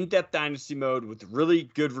me an in-depth dynasty mode with really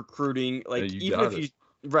good recruiting, like even if you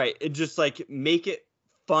it just like make it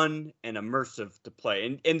fun and immersive to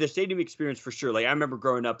play, and the stadium experience for sure. Like I remember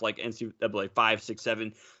growing up, like NCAA 5, 6,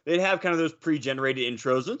 7, they'd have kind of those pre-generated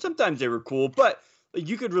intros, and sometimes they were cool, but like,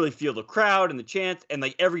 you could really feel the crowd and the chants, and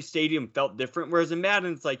like every stadium felt different. Whereas in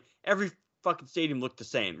Madden, it's like every fucking stadium looked the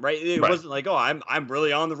same, right? It wasn't like, oh, I'm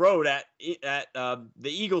really on the road at the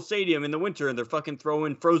Eagle Stadium in the winter, and they're fucking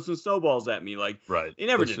throwing frozen snowballs at me. Like, they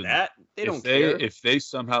never did that. They don't care. If they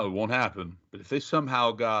somehow, it won't happen, but if they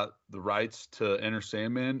somehow got the rights to Enter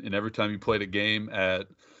Sandman, and every time you played a game at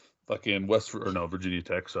fucking Virginia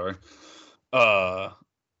Tech, sorry,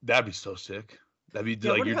 that'd be so sick. That'd be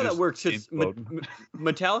like, how that works.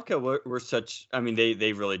 Metallica were such. I mean,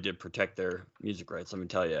 they really did protect their music rights. Let me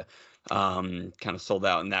tell you, kind of sold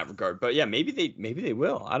out in that regard. But yeah, maybe they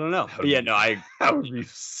will. I don't know. But yeah, no, that would be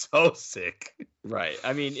so sick. Right.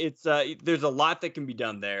 I mean, it's there's a lot that can be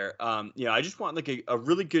done there. I just want like a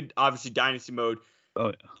really good, obviously, dynasty mode. Oh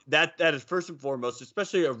yeah. That is first and foremost,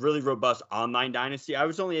 especially a really robust online dynasty. I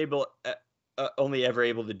was only ever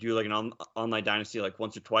able to do like an online dynasty like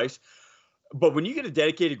once or twice. But when you get a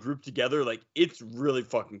dedicated group together, like it's really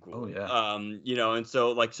fucking cool. Oh yeah. And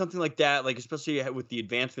so like something like that, like especially with the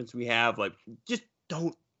advancements we have, like just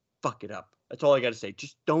don't fuck it up. That's all I got to say.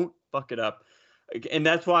 Just don't fuck it up. And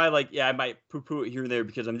that's why, like, I might poo-poo it here and there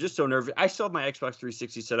because I'm just so nervous. I still have my Xbox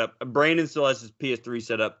 360 set up. Brandon still has his PS3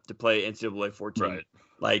 set up to play NCAA 14. Right.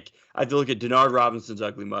 Like, I have to look at Denard Robinson's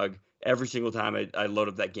ugly mug every single time I load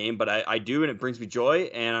up that game. But I do, and it brings me joy.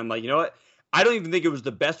 And I'm like, you know what? I don't even think it was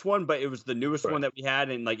the best one, but it was the newest one that we had,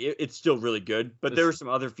 and like it's still really good. But there were some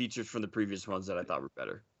other features from the previous ones that I thought were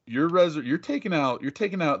better. You're taking out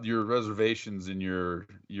your reservations and your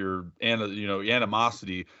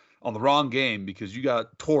animosity on the wrong game because you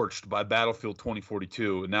got torched by Battlefield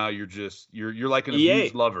 2042, and now you're like an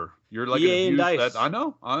abused lover. You're like EA an abused. and DICE. I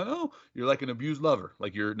know. You're like an abused lover.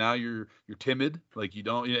 Like you're timid. Like you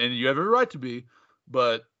don't, and you have every right to be,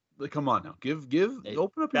 but. Come on now, give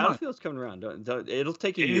open up your Battlefield's coming around. It'll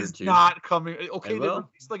take a year or two. It's not coming. Okay,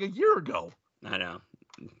 it's like a year ago. I know,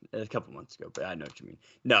 a couple months ago, but I know what you mean.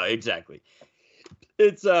 No, exactly.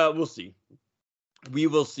 It's we'll see. We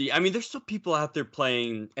will see. I mean, there's still people out there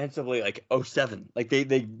playing NCAA like 07. Like they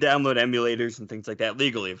download emulators and things like that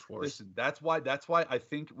legally, of course. Listen, that's why I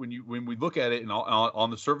think when we look at it and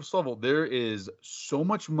on the surface level, there is so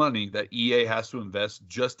much money that EA has to invest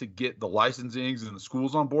just to get the licensings and the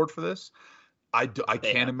schools on board for this. I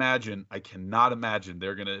cannot imagine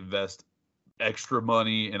they're going to invest extra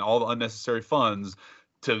money and all the unnecessary funds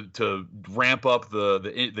to ramp up the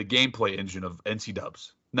gameplay engine of NC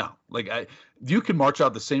Dubs. No, like you can march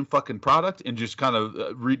out the same fucking product and just kind of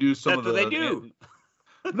redo some of the. That's what they do.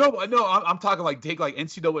 No, I'm talking like take like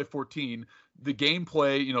NCAA 14, the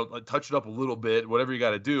gameplay, touch it up a little bit, whatever you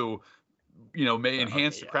got to do, may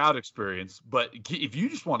enhance the crowd experience. But if you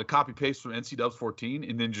just want to copy paste from NC 14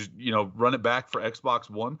 and then just run it back for Xbox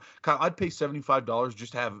One, Kyle, I'd pay $75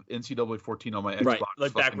 just to have NCAA 14 on my Xbox. Right,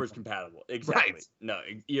 like backwards compatible. Exactly. Right. No,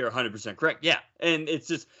 you're 100% correct. Yeah, and it's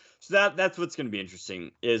just. So that's what's going to be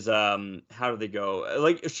interesting is how do they go?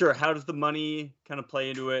 Like, sure, how does the money kind of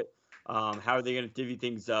play into it? How are they going to divvy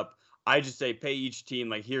things up? I just say pay each team,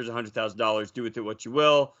 like, here's $100,000. Do with it what you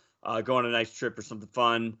will. Go on a nice trip or something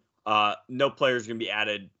fun. No players going to be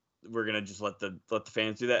added. We're going to just let the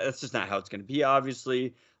fans do that. That's just not how it's going to be,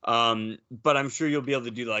 obviously. But I'm sure you'll be able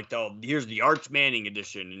to do like, here's the Arch Manning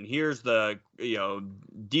edition, and here's the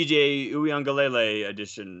DJ Uiagalelei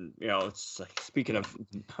edition. It's like, speaking of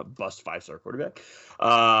bust 5-star quarterback.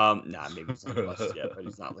 Maybe he's not bust yet, but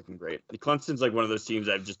he's not looking great. Clemson's like one of those teams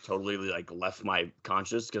I've just totally like left my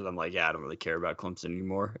conscience because I'm like, I don't really care about Clemson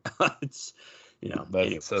anymore. It's.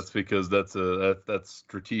 That's because that's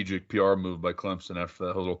strategic PR move by Clemson after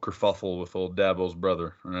that little kerfuffle with old Dabo's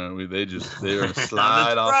brother. They're gonna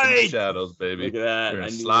slide off to the shadows, baby. Look at that. They're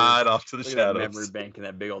gonna slide off to the shadows. That memory bank in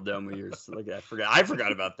that big old dome of yours. Look at that. I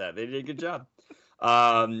forgot about that. They did a good job.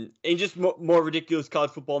 And just more ridiculous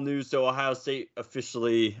college football news. So Ohio State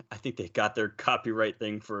officially, I think they got their copyright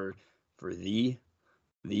thing for the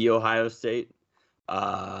Ohio State.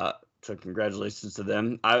 So congratulations to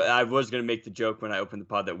them. I was going to make the joke when I opened the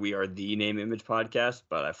pod that we are the Name Image podcast,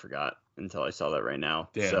 but I forgot until I saw that right now.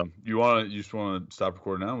 Damn. So, you just want to stop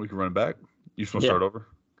recording now? We can run it back. You just want to start over?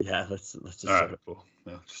 Yeah, let's just All right, cool.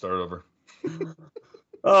 Yeah, start over.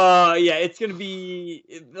 Yeah, it's gonna be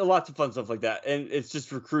lots of fun stuff like that, and it's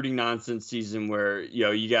just recruiting nonsense season where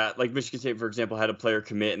you got like Michigan State, for example, had a player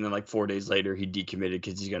commit, and then like 4 days later he decommitted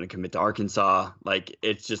because he's gonna commit to Arkansas. Like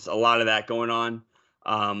it's just a lot of that going on,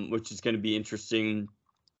 which is gonna be interesting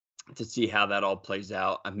to see how that all plays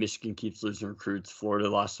out. Michigan keeps losing recruits. Florida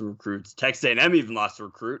lost some recruits. Texas A&M even lost a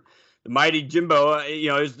recruit. The mighty Jimbo,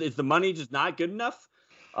 is the money just not good enough?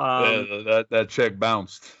 That check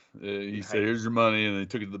bounced. He right. said, "Here's your money," and they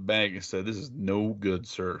took it to the bank and said, "This is no good,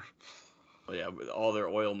 sir." Well, yeah, with all their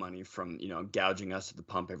oil money from gouging us at the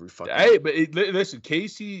pump every fucking. Hey, but listen,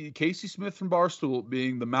 Casey Smith from Barstool,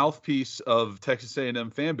 being the mouthpiece of Texas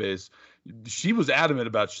A&M fan base, she was adamant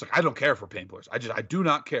about. She's like, "I don't care for paying players. I do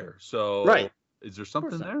not care." So, right? Is there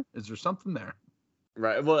something there? Is there something there?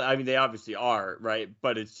 Right. Well, I mean, they obviously are, right?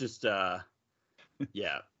 But it's just,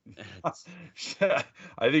 yeah.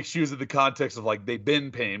 I think she was in the context of like they've been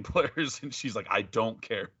paying players, and she's like, "I don't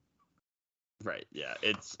care." Right. Yeah.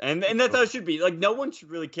 It's and that's how it should be. Like, no one should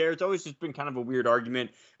really care. It's always just been kind of a weird argument,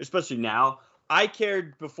 especially now. I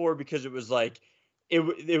cared before because it was like it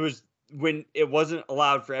was when it wasn't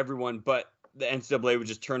allowed for everyone, but the NCAA would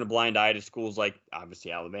just turn a blind eye to schools like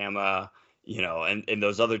obviously Alabama, and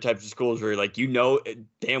those other types of schools where like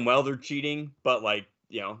damn well they're cheating, but like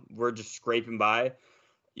we're just scraping by.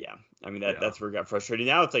 Yeah, I mean that's where it got frustrating.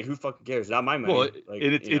 Now it's like who fucking cares? Not my money. Well, like,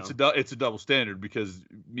 it's a double standard because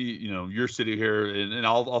me, you're sitting here and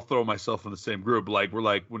I'll throw myself in the same group. Like we're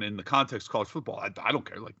like when in the context of college football, I don't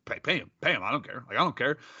care. Like pay him. I don't care. Like I don't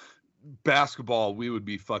care. Basketball, we'd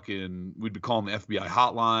be calling the FBI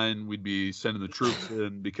hotline. We'd be sending the troops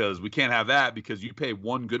in because we can't have that because you pay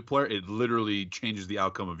one good player, it literally changes the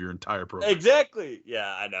outcome of your entire program. Exactly.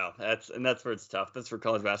 Yeah, I know. That's where it's tough. That's where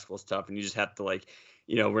college basketball is tough, and you just have to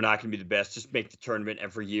we're not going to be the best. Just make the tournament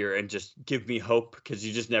every year and just give me hope because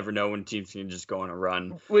you just never know when teams can just go on a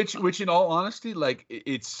run. Which in all honesty, like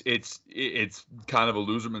it's kind of a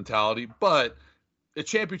loser mentality, but the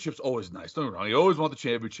championship's always nice. Don't get me wrong. You always want the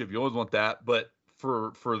championship. You always want that. But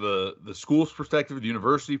for the school's perspective, the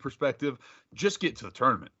university perspective, just get to the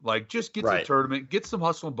tournament. Like just get to the tournament, get some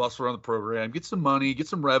hustle and bustle around the program, get some money, get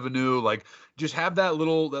some revenue. Like just have that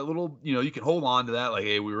little, you can hold on to that. Like,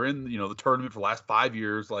 hey, we were in, the tournament for the last 5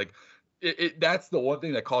 years. Like that's the one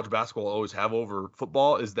thing that college basketball will always have over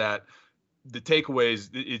football is that the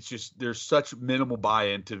takeaways, it's just, there's such minimal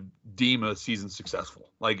buy-in to deem a season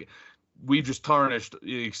successful. Like, we've just tarnished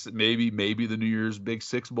maybe the New Year's Big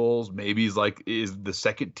Six Bowls, maybe is the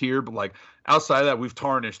second tier, but like outside of that, we've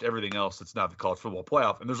tarnished everything else that's not the college football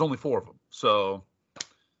playoff, and there's only 4 of them. So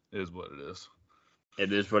it is what it is.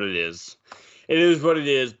 It is what it is. It is what it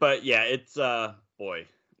is. But yeah, it's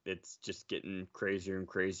it's just getting crazier and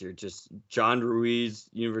crazier. Just John Ruiz,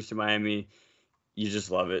 University of Miami. You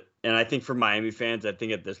just love it. And I think for Miami fans, I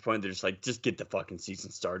think at this point, they're just like, just get the fucking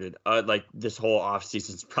season started. Like this whole off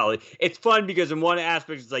season's it's fun because in one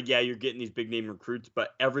aspect, it's like, yeah, you're getting these big name recruits, but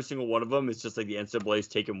every single one of them is just like the NCAA is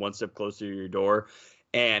taking one step closer to your door.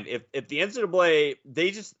 And if the NCAA,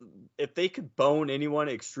 if they could bone anyone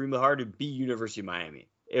extremely hard, it'd be University of Miami.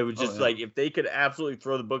 It would just like, if they could absolutely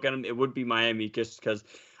throw the book at them, it would be Miami just because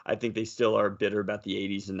I think they still are bitter about the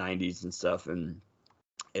 80s and 90s and stuff. And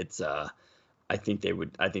it's, I think they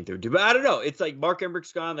would do, but I don't know. It's like Mark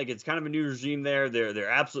Emmerich's gone. Like it's kind of a new regime there. They're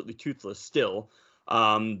absolutely toothless still.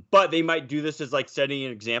 But they might do this as like setting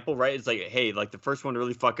an example, right? It's like, hey, like the first one to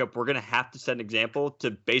really fuck up, we're going to have to set an example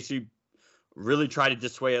to basically really try to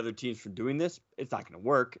dissuade other teams from doing this. It's not going to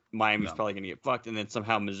work. Miami's probably going to get fucked. And then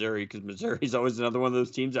somehow Missouri, because Missouri's always another one of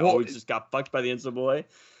those teams that always just got fucked by the NCAA.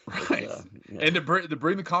 Right. And to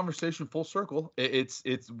bring the conversation full circle, it's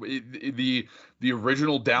the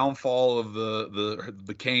original downfall of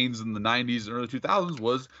the Canes in the 90s and early 2000s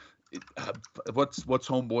was what's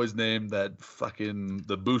homeboy's name, that fucking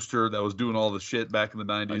the booster that was doing all the shit back in the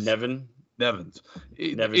 90s. Nevin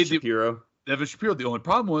Shapiro. Nevin Shapiro. The only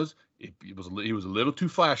problem was he was a little too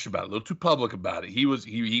flash about it, a little too public about it. He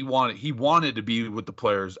wanted to be with the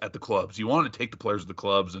players at the clubs. He wanted to take the players to the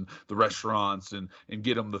clubs and the restaurants and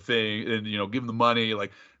get them the thing and give them the money.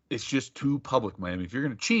 Like it's just too public, Miami. If you're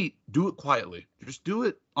gonna cheat, do it quietly. Just do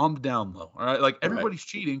it on the down low. All right, like everybody's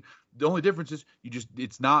cheating. The only difference is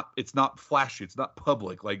it's not flashy. It's not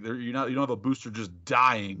public. Like you don't have a booster just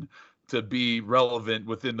dying to be relevant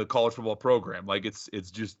within the college football program. Like it's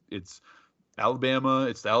Alabama,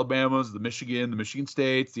 it's the Alabamas, the Michigan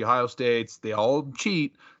States, the Ohio States. They all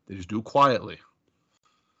cheat. They just do it quietly.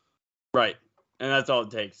 Right. And that's all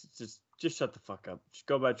it takes. It's just shut the fuck up. Just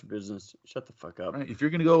go about your business. Shut the fuck up. Right. If you're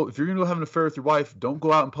gonna go have an affair with your wife, don't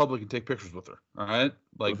go out in public and take pictures with her. All right.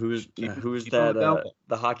 Like who's that?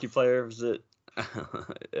 The hockey player? Was it?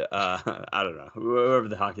 I don't know. Whoever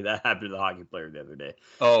that happened to the hockey player the other day.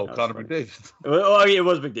 Oh, Connor McDavid. Oh, yeah, it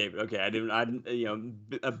was McDavid. Okay, I didn't,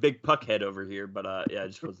 a big puck head over here, but yeah, I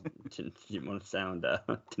just didn't want to sound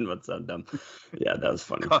dumb. Yeah, that was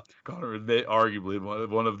funny. Connor, they arguably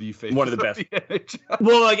one of the faces one of the best.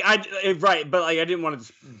 Well, right, but I didn't want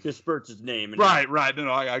to disperse his name. Right. No,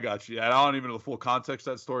 I got you. I don't even know the full context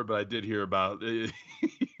of that story, but I did hear about a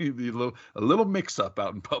little mix up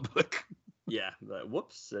out in public. Yeah, but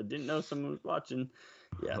whoops, I didn't know someone was watching.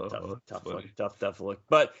 Yeah, tough look.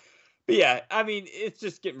 But yeah, I mean, it's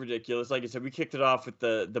just getting ridiculous. Like I said, we kicked it off with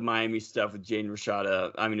the Miami stuff with Jaden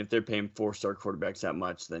Rashada. I mean, if they're paying 4-star quarterbacks that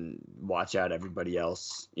much, then watch out everybody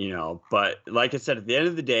else, But like I said, at the end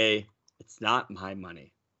of the day, it's not my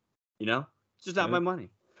money. It's just not my money.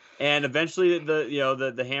 And eventually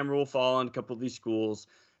the hammer will fall on a couple of these schools.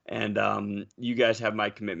 And you guys have my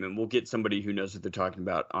commitment. We'll get somebody who knows what they're talking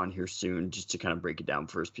about on here soon, just to kind of break it down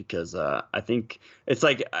first, because I think it's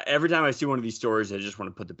like every time I see one of these stories, I just want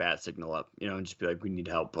to put the bat signal up, and just be like, we need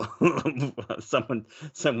help. someone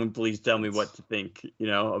please tell me what to think,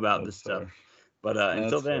 about this stuff. But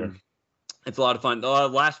until then, it's a lot of fun.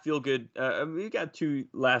 Last feel good. We got two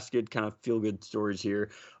last good kind of feel good stories here.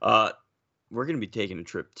 We're going to be taking a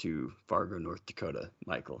trip to Fargo, North Dakota,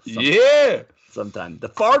 Michael. Sometime. The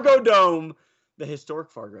Fargo Dome, the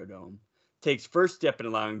historic Fargo Dome, takes first step in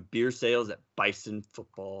allowing beer sales at Bison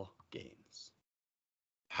football games.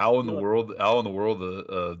 How in the world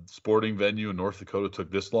a sporting venue in North Dakota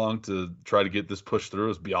took this long to try to get this pushed through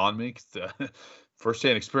is beyond me.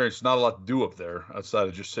 First-hand experience, not a lot to do up there outside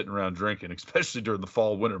of just sitting around drinking, especially during the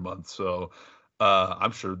fall, winter months. So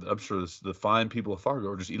I'm sure the fine people of Fargo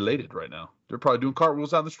are just elated right now. They're probably doing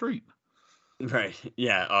cartwheels down the street. Right.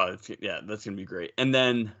 Yeah. That's gonna be great. And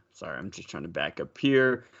then, sorry, I'm just trying to back up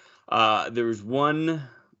here. There was one.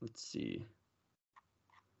 Let's see.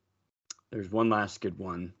 There's one last good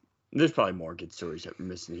one. There's probably more good stories that we're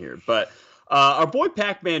missing here, but our boy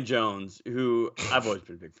Pac-Man Jones, who I've always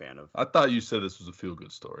been a big fan of. I thought you said this was a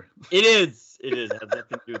feel-good story. It is. It has nothing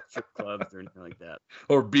to do with strip clubs or anything like that.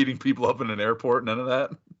 Or beating people up in an airport. None of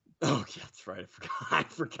that. Oh, yeah, that's right. I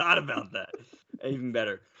forgot about that. Even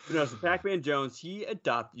better. So Pac-Man Jones, he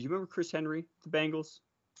adopted. You remember Chris Henry, the Bengals?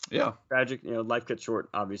 Yeah. Tragic. Life cut short,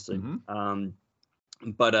 obviously.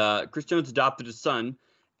 Mm-hmm. But Chris Jones adopted a son,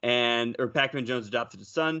 or Pac-Man Jones adopted a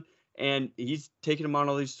son, and he's taken him on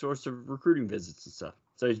all these sorts of recruiting visits and stuff.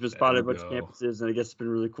 So he's been spotted at a bunch of campuses, and I guess it's been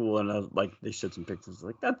really cool. And they showed some pictures.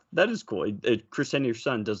 Like that is cool. Chris Henry's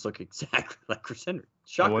son does look exactly like Chris Henry.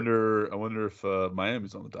 Shocker. I wonder if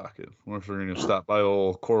Miami's on the docket. I wonder if they're going to stop by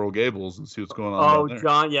old Coral Gables and see what's going on. Oh,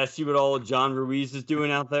 John, yeah, see what old John Ruiz is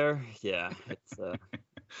doing out there. Yeah, it's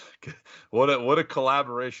what a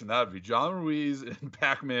collaboration that would be. John Ruiz and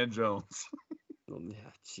Pac-Man Jones. Yeah,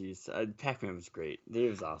 jeez, Pac-Man was great. He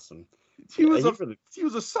was awesome. He was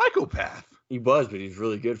a psychopath. He was, but he's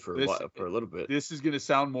really good for a little bit. This is going to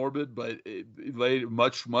sound morbid, but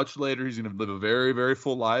much later, he's going to live a very, very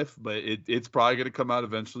full life. But it's probably going to come out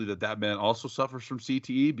eventually that man also suffers from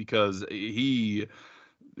CTE, because he,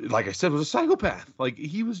 like I said, was a psychopath. Like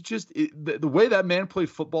he was just the way that man played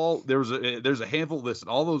football. There's a handful. Listen,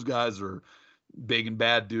 all those guys are big and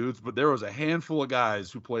bad dudes, but there was a handful of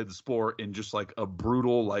guys who played the sport in just like a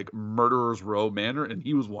brutal, like murderer's row manner, and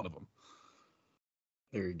he was one of them.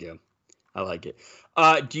 There you go. I like it.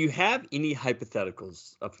 Do you have any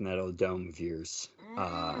hypotheticals up in that old dome of yours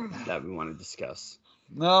that we want to discuss?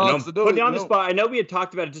 No, put you on the spot. I know we had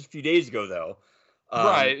talked about it just a few days ago, though.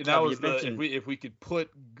 Right, and that was if we could put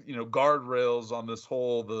guardrails on this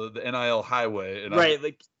whole the NIL highway. And right,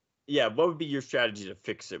 what would be your strategy to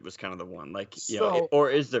fix it? Was kind of the one, or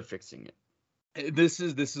is there fixing it? This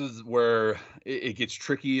is where it gets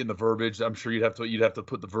tricky in the verbiage. I'm sure you'd have to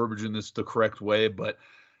put the verbiage in this the correct way, but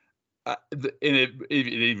it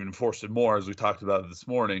even forced it more, as we talked about it this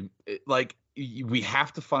morning. We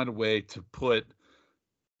have to find a way to put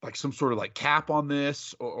like some sort of like cap on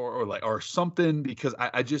this or something, because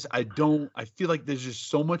I feel like there's just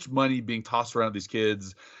so much money being tossed around these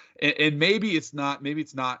kids, and maybe it's not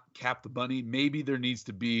cap the money. Maybe there needs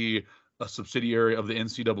to be a subsidiary of the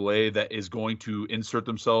NCAA that is going to insert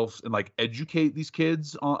themselves and like educate these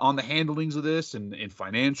kids on the handlings of this and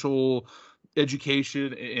financial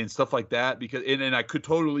education and stuff like that. Because and I could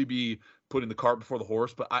totally be putting the cart before the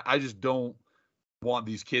horse, but I just don't want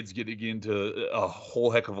these kids getting into a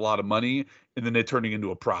whole heck of a lot of money and then they're turning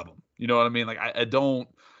into a problem. You know what I mean? Like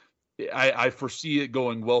I foresee it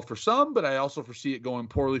going well for some, but I also foresee it going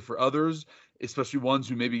poorly for others, especially ones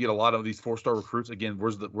who maybe get a lot of these 4-star recruits. Again,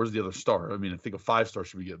 where's the other star? I mean, I think a 5-star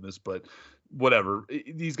should be getting this, but whatever.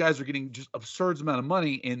 These guys are getting just absurd amount of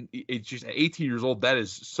money, and it's just at 18 years old, that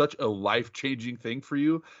is such a life-changing thing for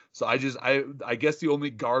you. So I guess the only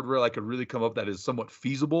guardrail I could really come up that is somewhat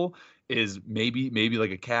feasible is maybe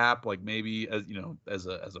like a cap, like maybe as you know, as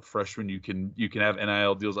a freshman you can have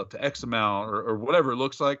NIL deals up to X amount or whatever it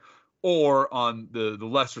looks like. Or on the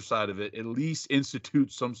lesser side of it, at least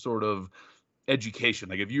institute some sort of education.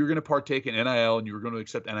 Like if you're going to partake in NIL and you're going to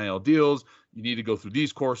accept NIL deals, you need to go through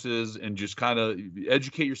these courses and just kind of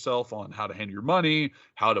educate yourself on how to handle your money,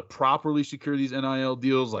 how to properly secure these NIL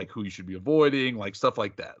deals, like who you should be avoiding, like stuff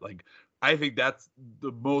like that. Like I think that's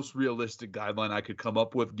the most realistic guideline I could come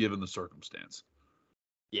up with given the circumstance.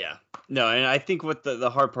 Yeah. No, and I think what the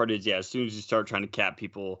hard part is, as soon as you start trying to cap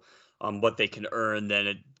people on what they can earn, then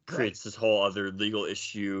it creates this whole other legal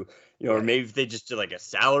issue, or maybe if they just did like a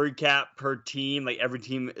salary cap per team, like every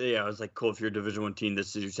team, it's like, cool, if you're a Division I team,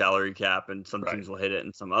 this is your salary cap, and some teams will hit it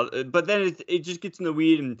and some other, but then it just gets in the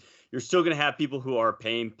weed, and you're still going to have people who are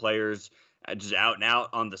paying players just out and out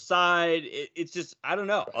on the side. It's just, I don't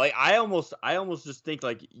know. Like I almost just think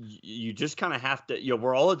like you just kind of have to,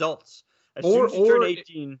 we're all adults. As soon as you turn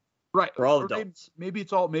 18, right, we're all adults. Maybe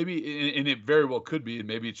it's all, and it very well could be, and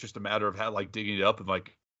maybe it's just a matter of how like digging it up and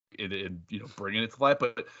like and bringing it to life.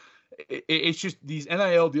 But it's just these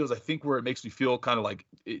NIL deals, I think where it makes me feel kind of like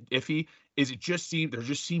iffy is they just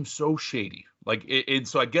seem so shady. Like and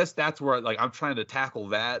so I guess that's where like I'm trying to tackle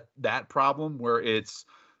that problem where it's,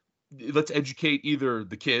 let's educate either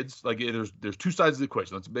the kids, like there's two sides of the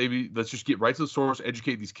equation. Let's just get right to the source,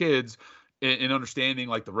 educate these kids in understanding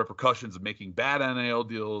like the repercussions of making bad NIL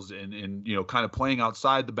deals and kind of playing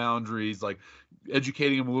outside the boundaries, like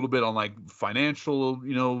educating them a little bit on like financial,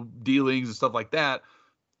 dealings and stuff like that.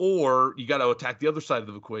 Or you got to attack the other side of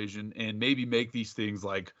the equation and maybe make these things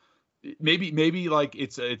like maybe like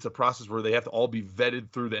it's a process where they have to all be vetted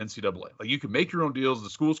through the NCAA. Like you can make your own deals, the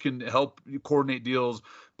schools can help coordinate deals,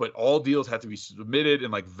 but all deals have to be submitted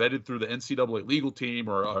and like vetted through the NCAA legal team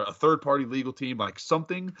or a third party legal team, like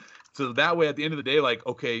something. So that way, at the end of the day, like,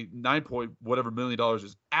 okay, $9 million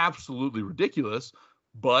is absolutely ridiculous,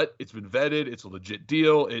 but it's been vetted. It's a legit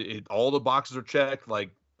deal. It all the boxes are checked. Like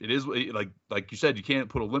it is like you said, you can't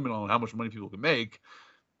put a limit on how much money people can make.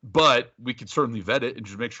 But we can certainly vet it and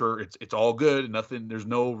just make sure it's all good and nothing. There's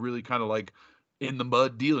no really kind of like in the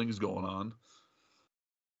mud dealings going on.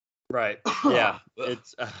 Right. Yeah.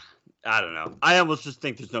 It's I don't know. I almost just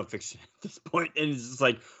think there's no fiction at this point, and it's just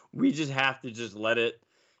like we just have to just let it.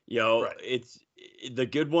 Right. It's the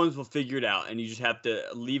good ones will figure it out, and you just have to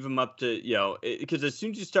leave them up to because as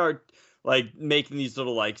soon as you start like making these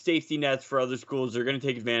little like safety nets for other schools, they're going to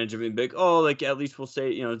take advantage of it and be like, oh, like at least we'll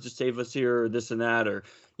say, just save us here or this and that, or,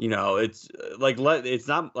 it's like, it's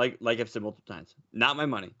not like I've said multiple times, not my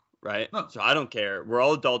money. Right. No. So I don't care. We're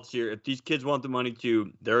all adults here. If these kids want the money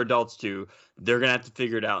too, they're adults too. They're going to have to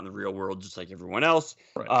figure it out in the real world, just like everyone else.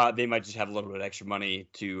 Right. They might just have a little bit extra money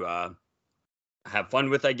to have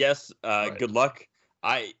fun with, I guess. Right. Good luck.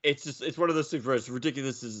 It's one of those things where as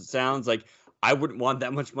ridiculous as it sounds, like I wouldn't want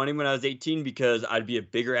that much money when I was 18 because I'd be a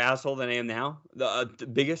bigger asshole than I am now. The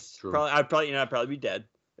biggest. True. I'd probably be dead.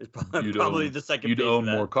 It's probably the second. You'd own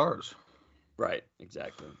more cars. Right.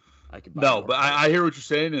 Exactly. I could buy no, but I hear what you're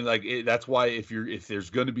saying, and like that's why if there's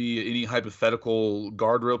going to be any hypothetical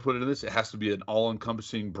guardrail put into this, it has to be an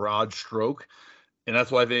all-encompassing broad stroke, and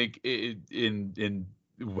that's why I think in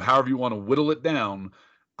however you want to whittle it down,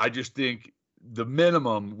 I just think the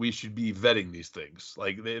minimum we should be vetting these things.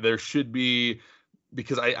 Like there should be,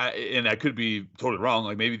 because I could be totally wrong.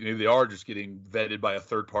 Like maybe they are just getting vetted by a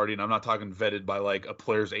third party, and I'm not talking vetted by like a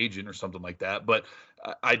player's agent or something like that. But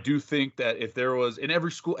I do think that if there was in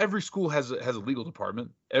every school has a legal department.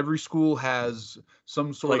 Every school has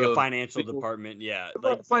some sort like of a financial department. Yeah,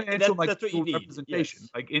 like financial that's what you need. Representation. Yes.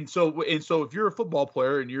 Like and so if you're a football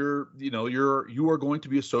player and you are going to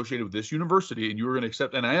be associated with this university and you are going to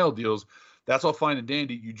accept NIL deals. That's all fine and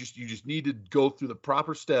dandy. You just need to go through the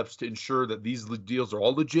proper steps to ensure that these deals are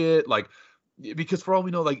all legit. Like, because for all we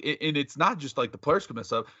know, like, and it's not just like the players can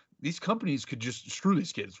mess up. these companies could just screw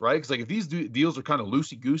these kids, right? Because like if these deals are kind of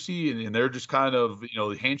loosey goosey and they're just kind of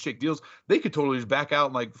handshake deals, they could totally just back out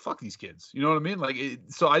and like fuck these kids. You know what I mean? Like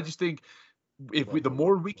so I just think the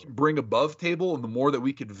more we can bring above table and the more that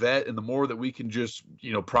we could vet and the more that we can just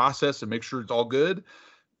process and make sure it's all good,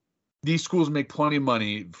 these schools make plenty of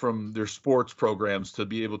money from their sports programs to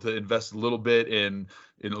be able to invest a little bit in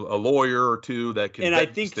a lawyer or two that can. And I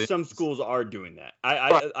think some schools are doing that.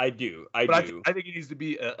 I do. I think it needs to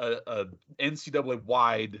be a NCAA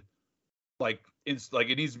wide, like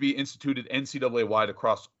it needs to be instituted NCAA wide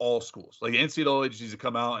across all schools. Like the NCAA just needs to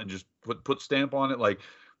come out and just put stamp on it. Like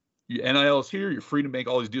NIL is here. You're free to make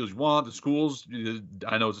all these deals you want. The schools,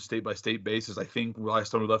 I know it's a state by state basis. I think last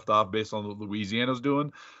time we left off based on what Louisiana's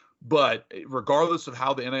doing. But regardless of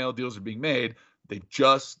how the NIL deals are being made, they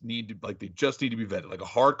just need to be vetted. Like a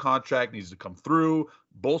hard contract needs to come through.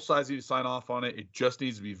 Both sides need to sign off on it. It just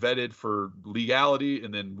needs to be vetted for legality,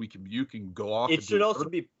 and then you can go off. It should also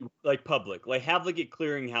be like public, like have like a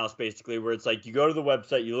clearinghouse basically, where it's like you go to the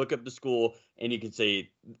website, you look up the school, and you can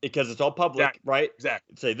say, because it's all public, right?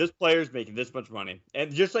 Exactly. Say this player's making this much money,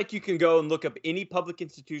 and just like you can go and look up any public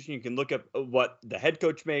institution, you can look up what the head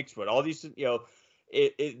coach makes, what all these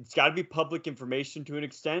It's got to be public information to an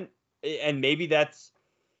extent, and maybe that's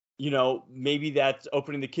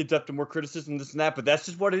opening the kids up to more criticism, this and that. But that's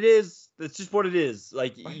just what it is. That's just what it is.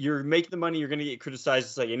 Like you're making the money, you're going to get criticized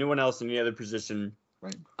just like anyone else in any other position.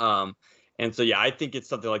 Right. And so I think it's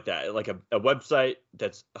something like that, like a website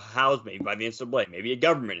that's housed maybe by the NCAA, maybe a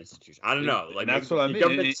government institution. I don't know. Like that's what I mean.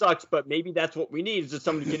 Government sucks, but maybe that's what we need is just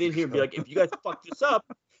somebody to get in here and be like, if you guys fuck this up,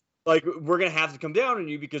 like we're gonna have to come down on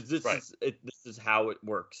you because this is how it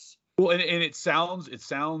works. Well, and it sounds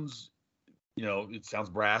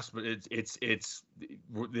brass, but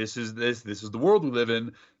this is the world we live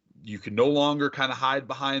in. You can no longer kind of hide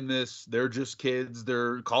behind this. They're just kids.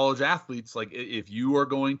 They're college athletes. Like if you are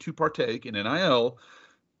going to partake in NIL,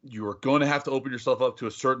 you are going to have to open yourself up to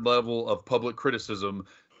a certain level of public criticism.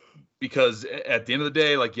 Because at the end of the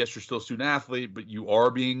day, like, yes, you're still a student athlete, but you're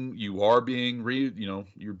being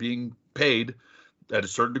paid at a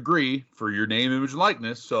certain degree for your name, image, and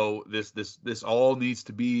likeness. So this all needs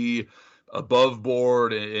to be above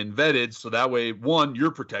board and vetted. So that way, one, you're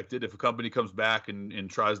protected if a company comes back and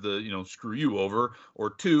tries to, screw you over, or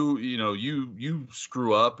two, you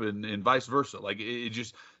screw up and vice versa. Like it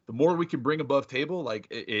just, the more we can bring above table,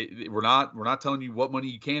 like we're not telling you what money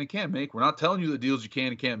you can and can't make. We're not telling you the deals you can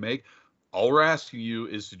and can't make. All we're asking you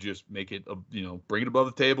is to just make it, bring it above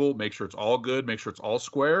the table, make sure it's all good, make sure it's all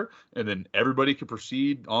square, and then everybody can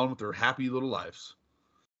proceed on with their happy little lives.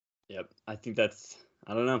 Yep. I think that's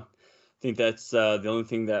the only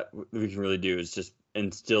thing that we can really do is just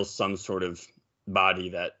instill some sort of body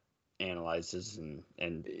that analyzes and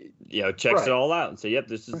checks it all out and say, yep,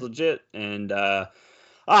 this is legit. And,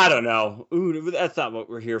 I don't know. Ooh, that's not what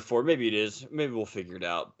we're here for. Maybe it is. Maybe we'll figure it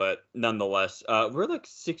out. But nonetheless, we're like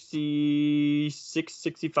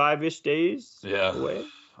 65-ish days away.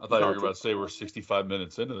 I thought you were about to say we're 65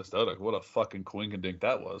 minutes into this. What a fucking coinkydink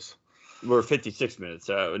that was. We're 56 minutes.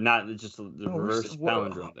 Not just the reverse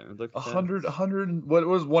palindrome there. Look, 100, what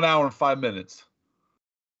was 1 hour and 5 minutes?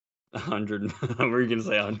 100. Were you going to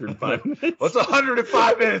say 105 minutes? What's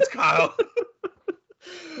 105 minutes, Kyle?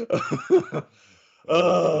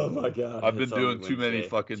 Oh my God! I've been doing too many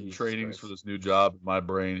fucking trainings for this new job. My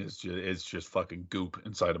brain is just fucking goop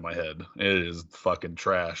inside of my head. It is fucking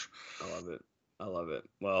trash. I love it.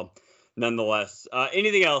 Well, nonetheless,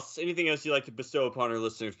 anything else you'd like to bestow upon our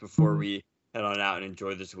listeners before we head on out and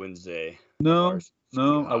enjoy this Wednesday? No.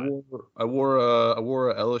 I wore a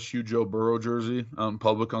LSU Joe Burrow jersey out in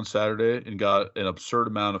public on Saturday and got an absurd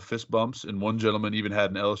amount of fist bumps. And one gentleman even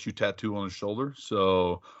had an LSU tattoo on his shoulder.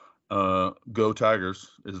 So. Go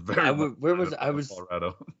Tigers is very. Where was I?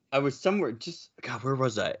 Colorado. I was somewhere. Where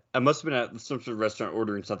was I? I must have been at some sort of restaurant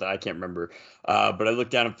ordering something. I can't remember. But I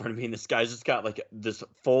looked down in front of me, and this guy's just got like this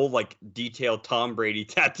full, like, detailed Tom Brady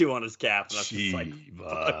tattoo on his calf. And I was just like,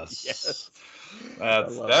 yes.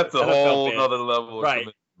 That's a whole other level of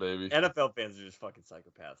commitment, baby. NFL fans are just fucking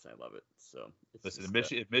psychopaths, and I love it. So listen,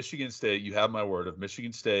 if Michigan State, you have my word. If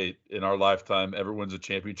Michigan State in our lifetime ever wins a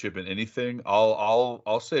championship in anything,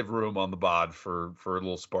 I'll save room on the bod for a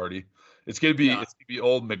little Sparty. It's gonna be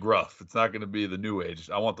old McGruff. It's not gonna be the new age.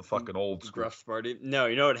 I want the fucking old McGruff Sparty. No,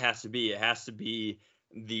 you know what it has to be? It has to be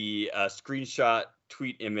the screenshot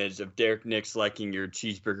tweet image of Derek Nix liking your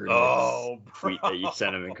cheeseburger tweet that you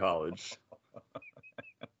sent him in college.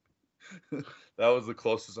 That was the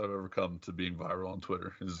closest I've ever come to being viral on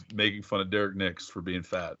Twitter, is making fun of Derek Nix for being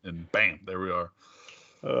fat, and bam, there we are.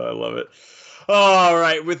 Oh, I love it. All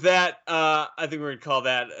right, with that, I think we're gonna call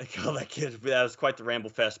that kid. That was quite the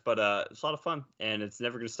ramble fest, but it's a lot of fun, and it's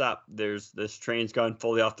never gonna stop. This train's gone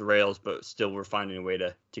fully off the rails, but still we're finding a way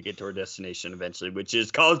to get to our destination eventually, which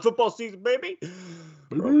is college football season, baby.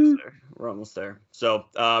 We're almost there. So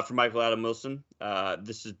for Michael Adam Wilson,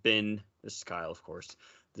 this is Kyle, of course.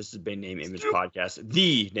 This has been Name Image Podcast,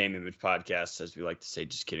 the Name Image Podcast, as we like to say.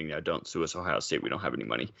 Just kidding. Now, don't sue us, Ohio State. We don't have any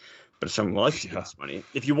money. But if someone would like to get us money,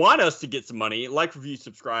 if you want us to get some money, like, review,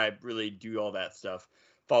 subscribe, really do all that stuff.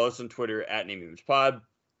 Follow us on Twitter at Name Image Pod.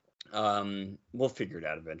 We'll figure it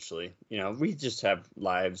out eventually. We just have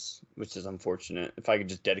lives, which is unfortunate. If I could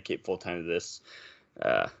just dedicate full time to this,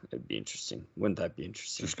 it'd be interesting. Wouldn't that be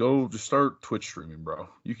interesting? Just start Twitch streaming, bro.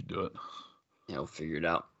 You can do it. Yeah, we'll figure it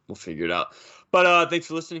out. But thanks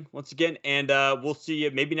for listening once again, and we'll see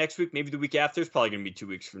you maybe next week, maybe the week after. It's probably going to be 2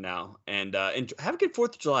 weeks from now. And have a good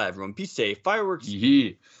 4th of July, everyone. Be safe. Fireworks.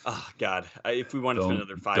 Yeah. Oh, God. If we want to spend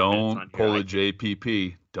another 5 minutes Don't on pull here, a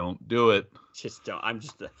JPP. Don't do it. Just don't. I'm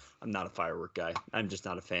not a firework guy. I'm just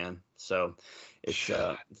not a fan. So it's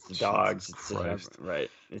the dogs. It's right.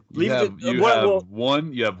 You have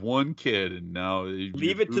one kid, and now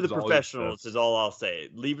leave it to the professionals is all I'll say.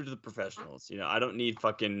 Leave it to the professionals. I don't need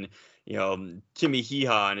fucking Timmy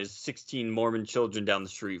Hee-Haw and his 16 Mormon children down the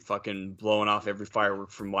street fucking blowing off every firework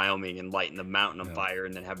from Wyoming and lighting the mountain on fire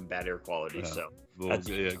and then having bad air quality. Yeah. So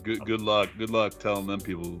good luck telling them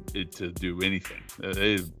people to do anything.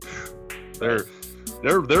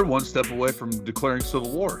 They're one step away from declaring civil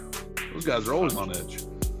war. Those guys are always on edge.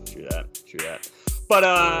 True that. But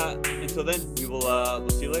until then, we'll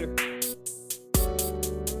see you later.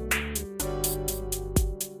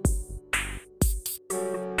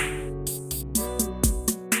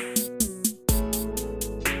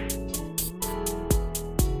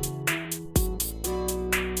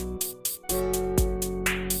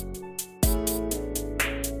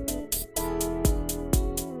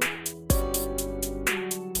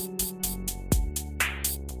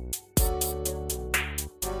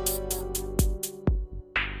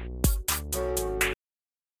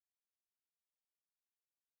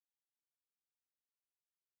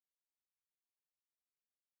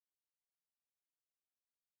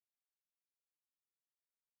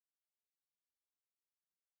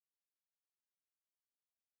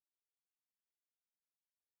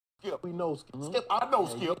 Skip, we know Skip. Skip, I know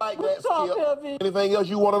Skip. Like that, Skip. Anything else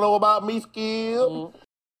you want to know about me, Skip?